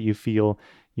balance sheet that you feel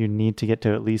you need to get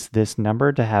to at least this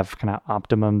number to have kind of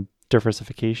optimum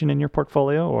diversification in your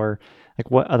portfolio? Or like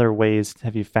what other ways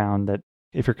have you found that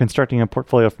if you're constructing a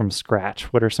portfolio from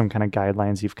scratch, what are some kind of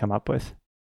guidelines you've come up with?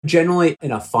 Generally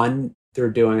in a fund they're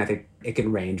doing, I think it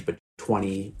can range, but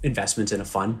 20 investments in a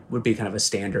fund would be kind of a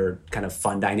standard kind of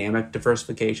fund dynamic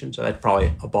diversification. So that's probably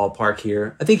a ballpark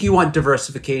here. I think you want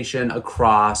diversification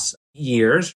across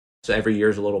years. So every year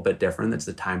is a little bit different. That's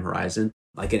the time horizon.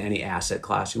 Like in any asset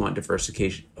class, you want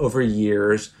diversification over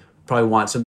years. Probably want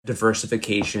some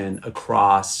diversification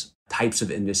across types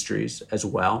of industries as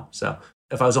well. So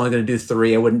if I was only going to do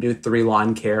 3, I wouldn't do 3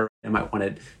 lawn care. I might want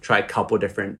to try a couple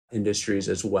different industries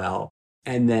as well.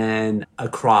 And then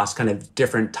across kind of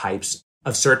different types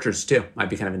of searchers too, might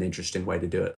be kind of an interesting way to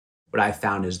do it. What I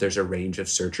found is there's a range of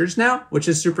searchers now, which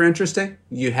is super interesting.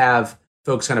 You have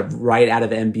folks kind of right out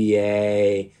of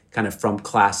MBA, kind of from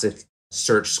classic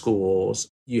search schools.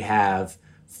 You have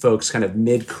folks kind of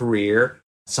mid-career,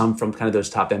 some from kind of those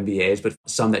top MBAs, but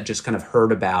some that just kind of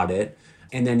heard about it.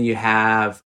 And then you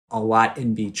have a lot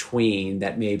in between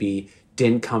that maybe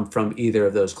didn't come from either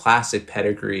of those classic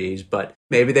pedigrees, but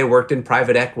maybe they worked in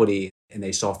private equity and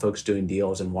they saw folks doing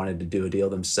deals and wanted to do a deal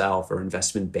themselves, or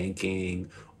investment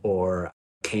banking, or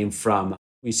came from,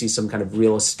 we see some kind of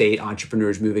real estate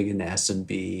entrepreneurs moving into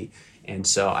SMB. And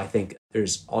so I think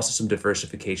there's also some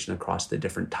diversification across the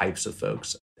different types of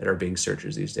folks that are being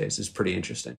searchers these days. It's pretty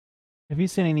interesting. Have you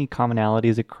seen any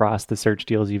commonalities across the search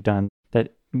deals you've done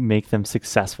that make them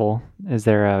successful? Is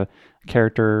there a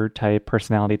character type,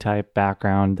 personality type,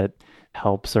 background that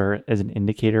helps or is an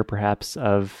indicator perhaps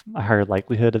of a higher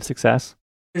likelihood of success?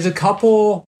 There's a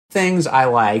couple things I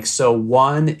like. So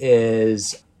one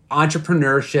is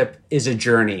entrepreneurship is a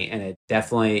journey, and it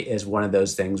definitely is one of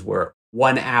those things where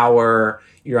 1 hour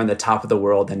you're on the top of the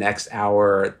world, the next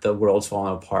hour the world's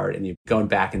falling apart and you're going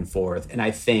back and forth. And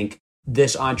I think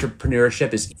this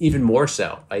entrepreneurship is even more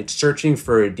so, right? Searching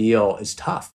for a deal is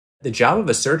tough. The job of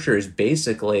a searcher is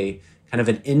basically kind of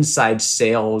an inside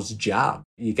sales job.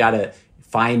 You got to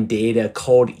find data,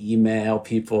 cold email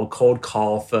people, cold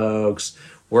call folks,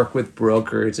 work with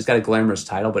brokers. It's got a glamorous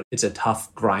title, but it's a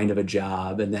tough grind of a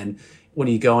job. And then when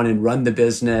you go in and run the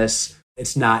business,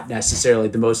 it's not necessarily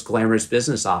the most glamorous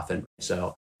business often.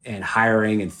 So, and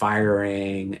hiring and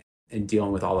firing and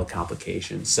dealing with all the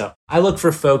complications. So I look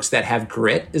for folks that have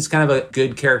grit is kind of a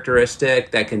good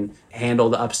characteristic that can handle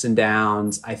the ups and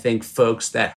downs. I think folks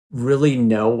that really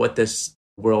know what this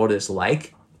world is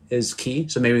like is key.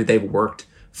 So maybe they've worked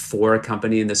for a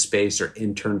company in the space or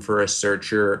interned for a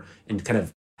searcher and kind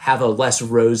of have a less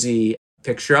rosy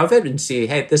picture of it and see,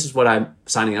 hey, this is what I'm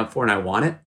signing up for and I want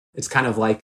it. It's kind of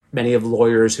like many of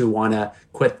lawyers who want to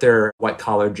quit their white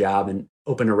collar job and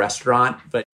open a restaurant,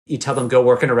 but you tell them go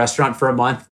work in a restaurant for a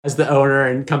month as the owner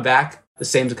and come back. The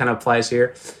same kind of applies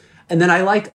here. And then I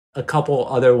like a couple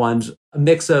other ones, a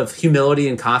mix of humility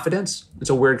and confidence. It's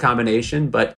a weird combination,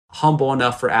 but humble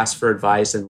enough for ask for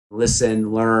advice and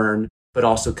listen, learn, but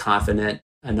also confident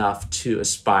enough to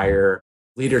aspire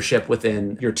leadership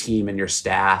within your team and your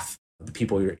staff, the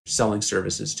people you're selling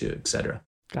services to, et cetera.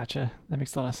 Gotcha. That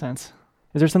makes a lot of sense.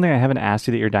 Is there something I haven't asked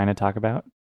you that you're dying to talk about?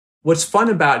 What's fun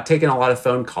about taking a lot of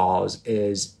phone calls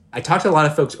is I talk to a lot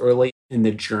of folks early in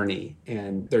the journey,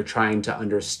 and they're trying to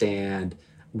understand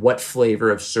what flavor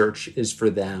of search is for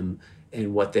them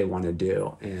and what they want to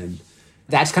do. And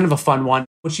that's kind of a fun one.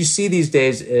 What you see these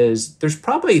days is there's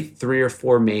probably 3 or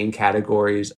 4 main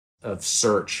categories of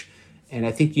search. And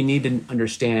I think you need to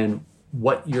understand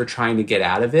what you're trying to get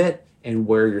out of it and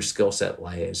where your skill set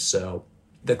lies. So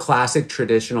the classic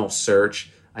traditional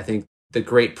search, I think the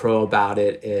great pro about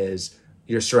it is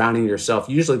you're surrounding yourself.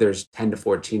 Usually there's 10 to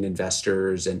 14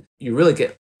 investors, and you really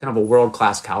get kind of a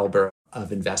world-class caliber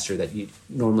of investor that you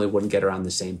normally wouldn't get around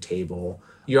the same table.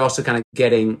 You're also kind of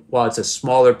getting, while it's a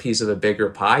smaller piece of a bigger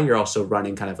pie, you're also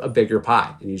running kind of a bigger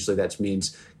pie. And usually that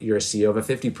means you're a CEO of a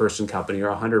 50-person company or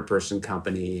a 100-person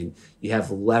company, and you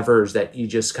have levers that you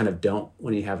just kind of don't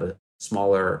when you have a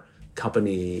smaller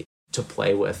company to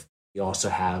play with. You also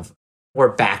have more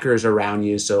backers around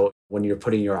you. So when you're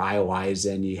putting your IOIs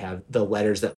in, you have the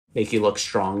letters that make you look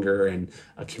stronger and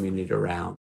a community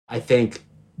around. I think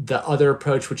The other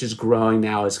approach, which is growing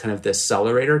now, is kind of the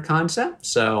accelerator concept.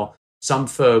 So some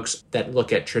folks that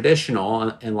look at traditional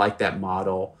and like that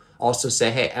model also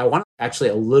say, hey, I want actually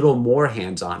a little more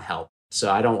hands-on help. So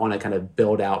I don't want to kind of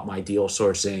build out my deal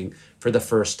sourcing for the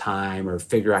first time or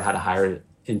figure out how to hire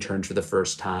interns for the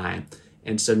first time.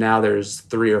 And so now there's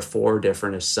 3 or 4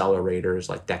 different accelerators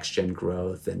like DexGen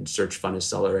Growth and Search Fund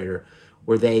Accelerator,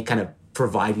 where they kind of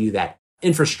provide you that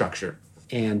infrastructure.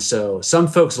 And so some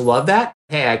folks love that.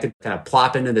 Hey, I could kind of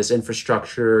plop into this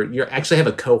infrastructure. You actually have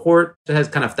a cohort that has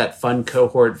kind of that fun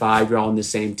cohort vibe. You're all on the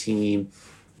same team.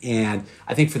 And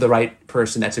I think for the right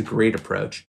person, that's a great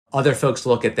approach. Other folks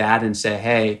look at that and say,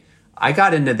 hey, I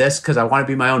got into this because I want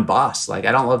to be my own boss. Like,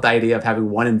 I don't love the idea of having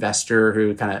one investor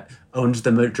who kind of owns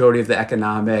the majority of the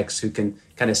economics, who can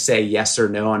kind of say yes or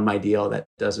no on my deal. That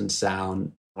doesn't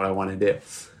sound what I want to do.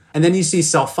 And then you see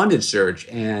self-funded search.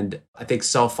 And I think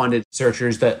self-funded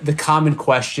searchers, the common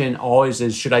question always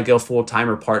is, should I go full-time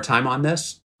or part-time on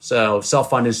this? So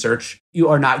self-funded search, you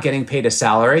are not getting paid a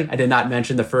salary. I did not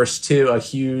mention the first 2, a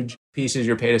huge piece is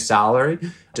you're paid a salary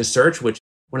to search, which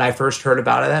when I first heard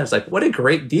about it, I was like, what a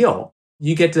great deal.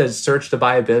 You get to search to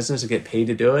buy a business and get paid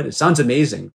to do it. It sounds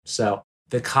amazing. So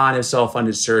the con of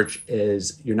self-funded search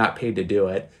is you're not paid to do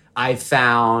it. I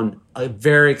found a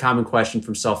very common question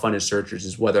from self-funded searchers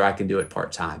is whether I can do it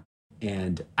part-time.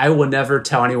 And I will never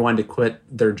tell anyone to quit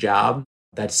their job.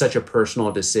 That's such a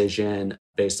personal decision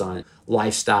based on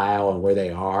lifestyle and where they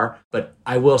are. But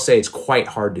I will say it's quite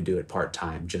hard to do it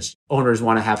part-time. Just owners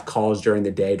want to have calls during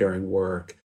the day during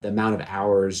work. The amount of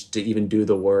hours to even do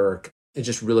the work, it's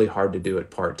just really hard to do it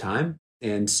part-time.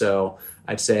 And so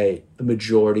I'd say a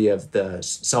majority of the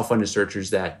self-funded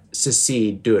searchers that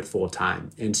succeed do it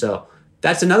full-time. And so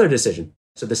that's another decision.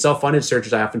 So the self-funded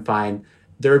searchers, I often find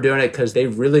they're doing it because they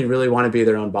really, really want to be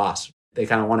their own boss. They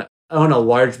kind of want to own a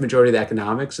large majority of the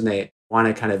economics, and they want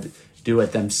to kind of do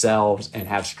it themselves and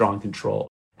have strong control.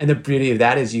 And the beauty of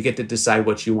that is you get to decide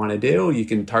what you want to do. You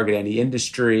can target any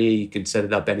industry. You can set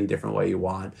it up any different way you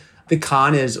want. The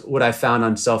con is what I found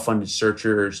on self-funded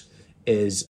searchers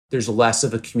is there's less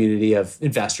of a community of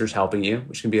investors helping you,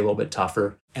 which can be a little bit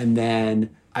tougher. And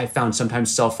then I found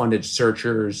sometimes self-funded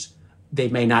searchers, they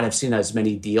may not have seen as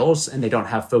many deals and they don't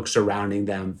have folks surrounding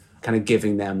them, kind of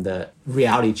giving them the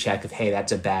reality check of, hey,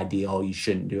 that's a bad deal, you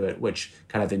shouldn't do it, which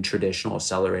kind of in traditional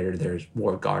accelerator, there's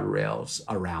more guardrails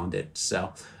around it.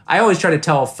 So I always try to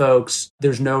tell folks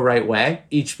there's no right way.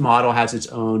 Each model has its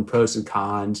own pros and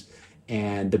cons.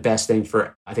 And the best thing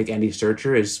for, I think, any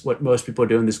searcher is what most people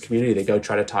do in this community. They go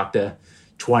try to talk to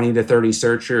 20 to 30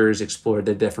 searchers, explore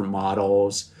the different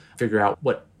models, figure out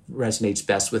what resonates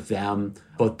best with them,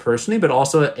 both personally, but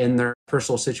also in their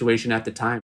personal situation at the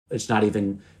time. It's not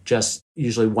even just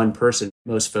usually one person.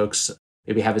 Most folks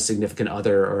maybe have a significant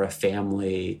other or a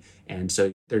family. And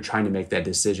so they're trying to make that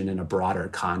decision in a broader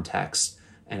context.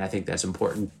 And I think that's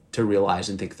important to realize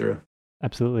and think through.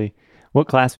 Absolutely. What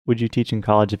class would you teach in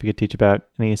college if you could teach about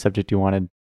any subject you wanted?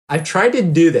 I've tried to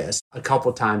do this a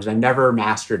couple of times and I never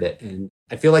mastered it. And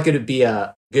I feel like it would be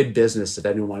a good business if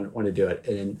anyone want to do it.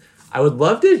 And I would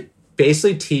love to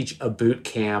basically teach a boot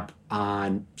camp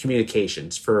on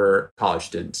communications for college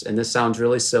students. And this sounds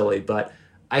really silly, but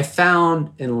I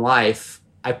found in life,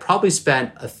 I probably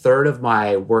spent a third of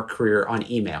my work career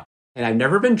on email. And I've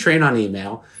never been trained on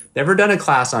email, never done a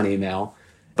class on email,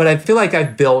 but I feel like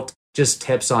I've built just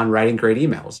tips on writing great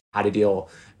emails, how to deal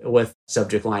with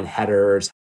subject line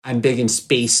headers. I'm big in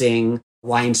spacing,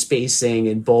 line spacing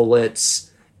and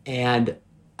bullets. And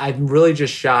I'm really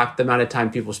just shocked the amount of time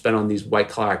people spend on these white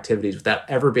collar activities without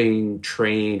ever being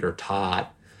trained or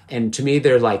taught. And to me,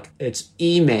 they're like, it's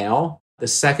email. The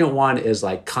second one is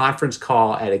like conference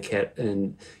call etiquette,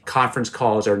 and conference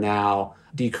calls are now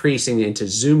decreasing into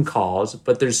Zoom calls,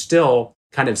 but there's still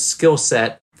kind of skill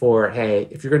set for, hey,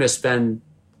 if you're going to spend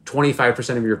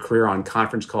 25% of your career on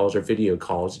conference calls or video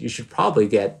calls, you should probably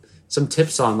get some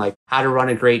tips on like how to run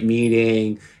a great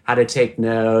meeting, how to take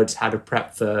notes, how to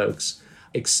prep folks,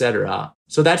 etc.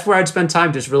 So that's where I'd spend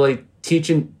time just really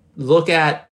teaching, look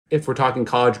at, if we're talking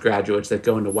college graduates that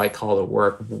go into white collar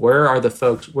work, where are the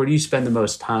folks, where do you spend the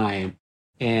most time?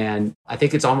 And I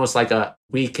think it's almost like a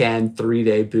weekend,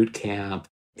 3-day boot camp,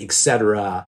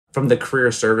 etc. from the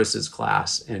career services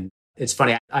class. And it's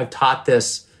funny, I've taught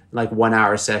this like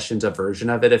 1-hour sessions, a version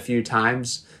of it a few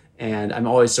times. And I'm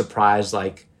always surprised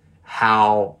like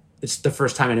how it's the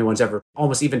first time anyone's ever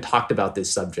almost even talked about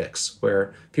these subjects,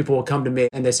 where people will come to me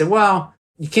and they say, well,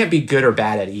 you can't be good or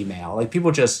bad at email. Like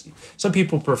some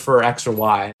people prefer X or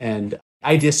Y. And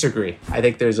I disagree. I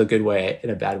think there's a good way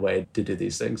and a bad way to do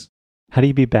these things. How do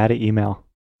you be bad at email?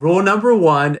 Rule number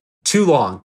 1, too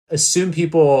long. Assume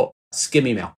people skim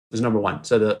email is number one.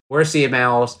 So the worst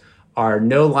emails are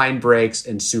no line breaks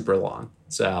and super long.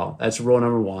 So that's rule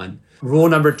number one. Rule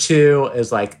number two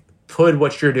is like put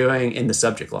what you're doing in the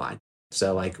subject line.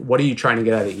 So like, what are you trying to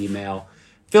get out of the email?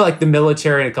 I feel like the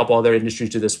military and a couple other industries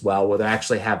do this well, where they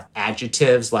actually have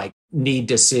adjectives like need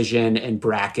decision and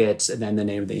brackets and then the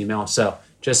name of the email. So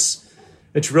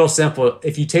it's real simple.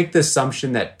 If you take the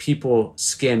assumption that people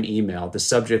skim email, the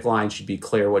subject line should be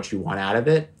clear what you want out of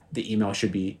it. The email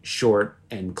should be short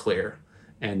and clear.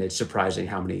 And it's surprising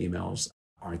how many emails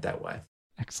aren't that way.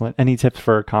 Excellent. Any tips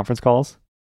for conference calls?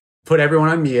 Put everyone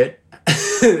on mute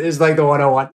is like the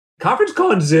 101. Conference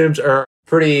call and Zooms are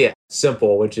pretty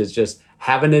simple, which is just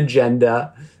have an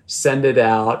agenda, send it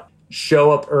out,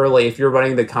 show up early. If you're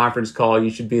running the conference call,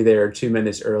 you should be there 2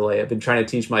 minutes early. I've been trying to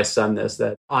teach my son this,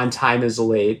 that on time is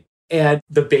late, and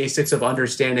the basics of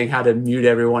understanding how to mute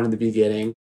everyone in the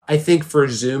beginning. I think for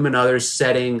Zoom and others,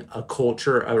 setting a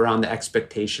culture around the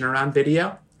expectation around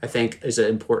video, I think is an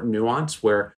important nuance,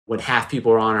 where when half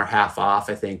people are on or half off,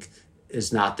 I think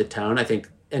is not the tone. I think,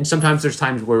 and sometimes there's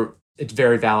times where it's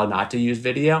very valid not to use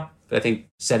video, but I think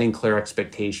setting clear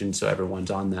expectations so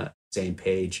everyone's on the same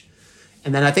page.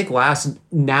 And then I think last,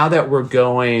 now that we're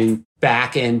going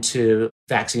back into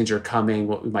vaccines are coming,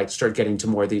 what we might start getting to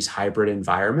more of these hybrid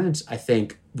environments, I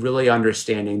think really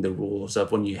understanding the rules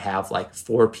of when you have like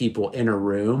 4 people in a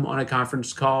room on a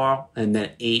conference call and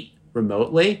then 8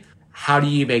 remotely, how do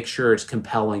you make sure it's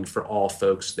compelling for all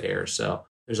folks there? So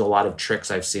there's a lot of tricks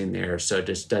I've seen there. So it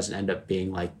just doesn't end up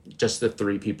being like just the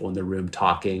 3 people in the room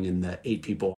talking and the 8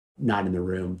 people not in the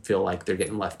room feel like they're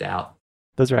getting left out.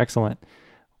 Those are excellent.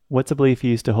 What's a belief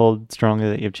you used to hold strongly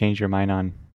that you've changed your mind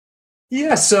on?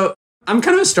 Yeah, so I'm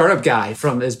kind of a startup guy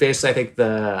is basically, I think,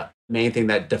 the main thing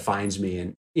that defines me.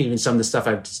 And even some of the stuff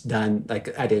I've done,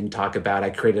 like I didn't talk about, I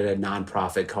created a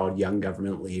nonprofit called Young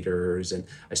Government Leaders, and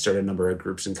I started a number of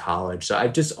groups in college. So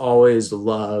I've just always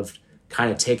loved kind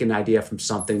of taking an idea from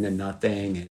something to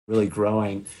nothing and really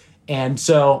growing. And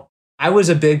so I was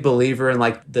a big believer in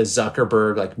like the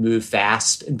Zuckerberg, like move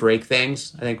fast and break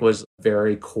things, I think was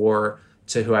very core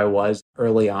to who I was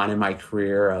early on in my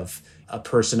career, of a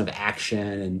person of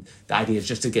action. And the idea is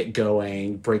just to get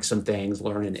going, break some things,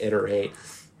 learn and iterate.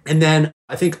 And then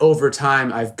I think over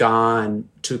time, I've gone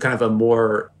to kind of a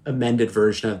more amended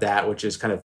version of that, which is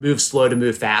kind of move slow to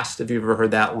move fast. If you've ever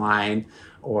heard that line,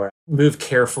 or move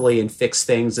carefully and fix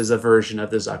things is a version of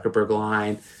the Zuckerberg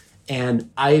line. And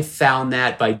I found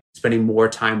that by spending more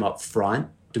time up front,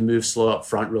 to move slow up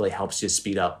front really helps you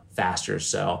speed up faster.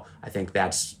 So I think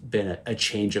that's been a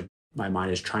change of my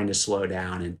mind, is trying to slow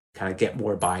down and kind of get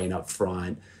more buy-in up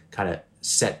front, kind of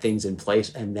set things in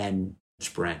place and then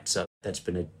sprint. So that's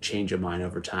been a change of mine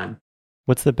over time.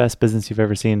 What's the best business you've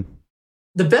ever seen?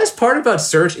 The best part about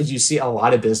search is you see a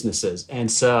lot of businesses. And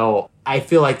so I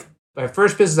feel like my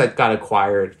first business that got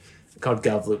acquired, called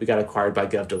GovLoop, we got acquired by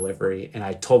GovDelivery. And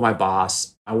I told my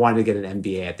boss I wanted to get an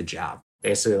MBA at the job.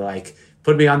 Basically like,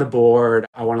 put me on the board.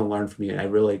 I want to learn from you. And I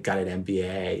really got an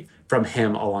MBA from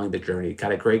him along the journey.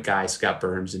 Got a great guy, Scott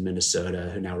Burns in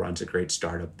Minnesota, who now runs a great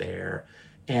startup there.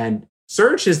 And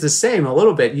search is the same a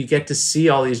little bit. You get to see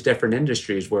all these different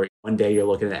industries where one day you're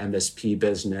looking at MSP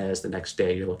business, the next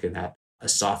day you're looking at a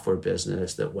software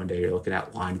business, that one day you're looking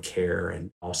at lawn care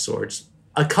and all sorts.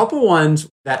 A couple ones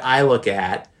that I look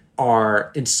at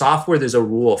are, in software, there's a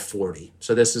rule of 40.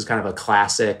 So this is kind of a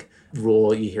classic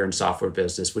rule you hear in software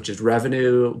business, which is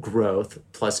revenue growth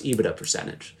plus EBITDA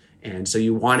percentage. And so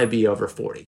you want to be over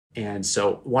 40. And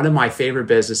so one of my favorite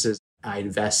businesses I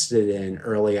invested in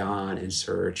early on in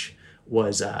search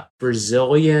was a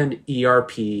Brazilian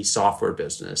ERP software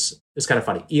business. It's kind of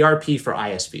funny. ERP for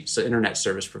ISPs, so internet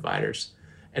service providers.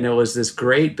 And it was this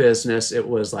great business. It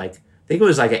was like, I think it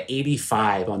was like an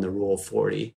 85 on the rule of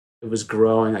 40. It was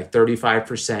growing like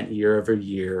 35% year over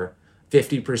year,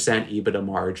 50% EBITDA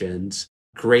margins,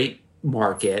 great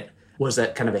market. Was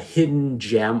that kind of a hidden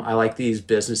gem? I like these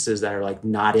businesses that are like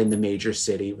not in the major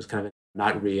city. It was kind of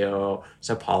not Rio,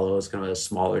 Sao Paulo. It's kind of a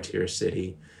smaller tier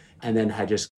city. And then had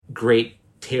just great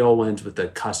tailwinds with the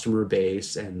customer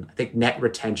base. And I think net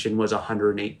retention was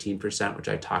 118%, which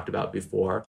I talked about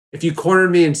before. If you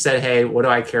cornered me and said, hey, what do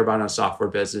I care about in a software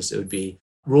business? It would be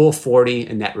rule 40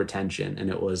 and net retention.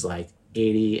 And it was like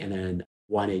 80 and then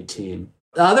 118.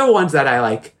 The other ones that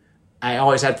I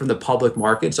always had from the public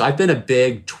market. So I've been a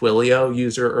big Twilio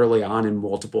user early on in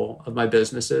multiple of my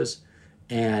businesses.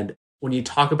 And when you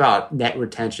talk about net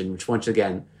retention, which once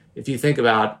again, if you think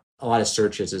about a lot of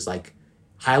searches is like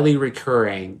highly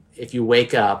recurring. If you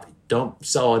wake up, don't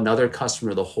sell another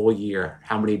customer the whole year,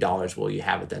 how many dollars will you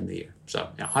have at the end of the year? So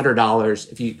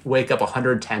 $100, if you wake up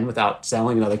 110 without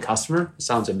selling another customer, it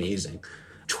sounds amazing.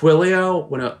 Twilio,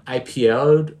 when it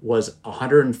IPO'd, was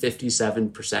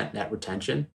 157% net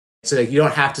retention. So like, you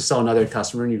don't have to sell another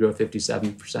customer and you grow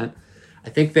 57%. I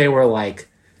think they were like,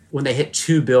 when they hit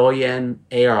 2 billion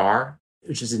ARR,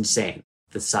 which is insane,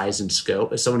 the size and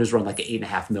scope. As someone who's run like an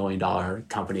 $8.5 million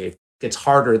company, it gets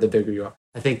harder the bigger you are.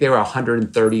 I think they were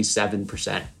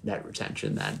 137% net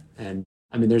retention then. And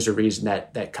I mean, there's a reason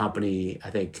that company, I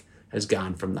think, has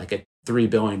gone from like a $3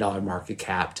 billion market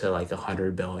cap to like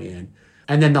 100 billion.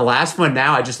 And then the last one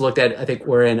now, I just looked at, I think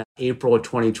we're in April of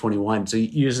 2021. So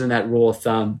using that rule of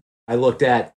thumb, I looked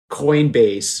at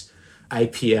Coinbase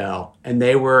IPO, and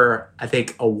they were, I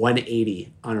think, a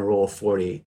 180 on a rule of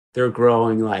 40. They're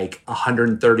growing like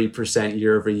 130%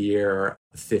 year over year,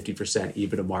 50%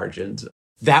 EBITDA margins.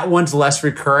 That one's less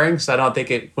recurring, so I don't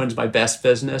think it wins my best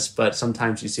business, but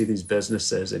sometimes you see these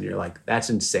businesses and you're like,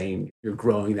 that's insane. You're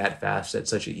growing that fast at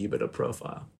such an EBITDA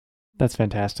profile. That's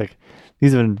fantastic.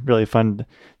 These have been really fun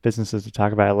businesses to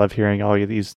talk about. I love hearing all of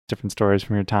these different stories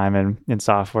from your time in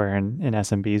software and in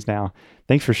SMBs now.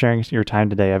 Thanks for sharing your time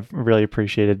today. I've really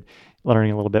appreciated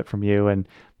learning a little bit from you, and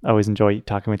I always enjoy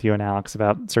talking with you and Alex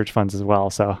about search funds as well.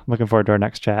 So I'm looking forward to our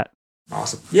next chat.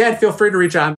 Awesome. Yeah, and feel free to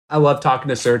reach out. I love talking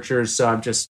to searchers. So I'm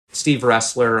just Steve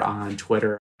Ressler on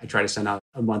Twitter. I try to send out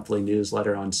a monthly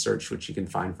newsletter on search, which you can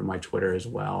find from my Twitter as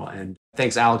well. And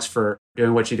thanks, Alex, for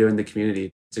doing what you do in the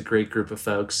community. It's a great group of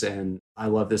folks, and I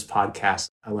love this podcast.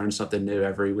 I learn something new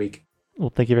every week.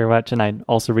 Well, thank you very much. And I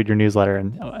also read your newsletter,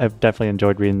 and I've definitely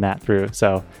enjoyed reading that through.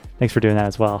 So thanks for doing that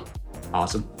as well.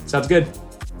 Awesome. Sounds good.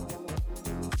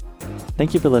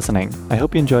 Thank you for listening. I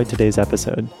hope you enjoyed today's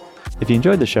episode. If you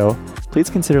enjoyed the show, please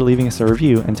consider leaving us a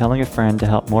review and telling a friend to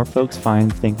help more folks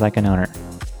find Think Like an Owner.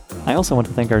 I also want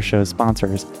to thank our show's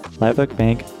sponsors, Live Oak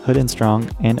Bank, Hood & Strong,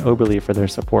 and Oberle for their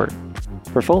support.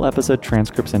 For full episode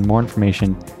transcripts and more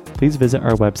information, please visit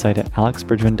our website at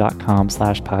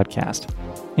alexbridgman.com/podcast.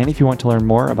 And if you want to learn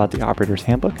more about the Operator's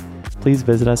Handbook, please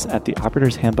visit us at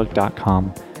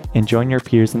theoperatorshandbook.com and join your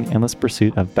peers in the endless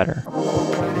pursuit of better.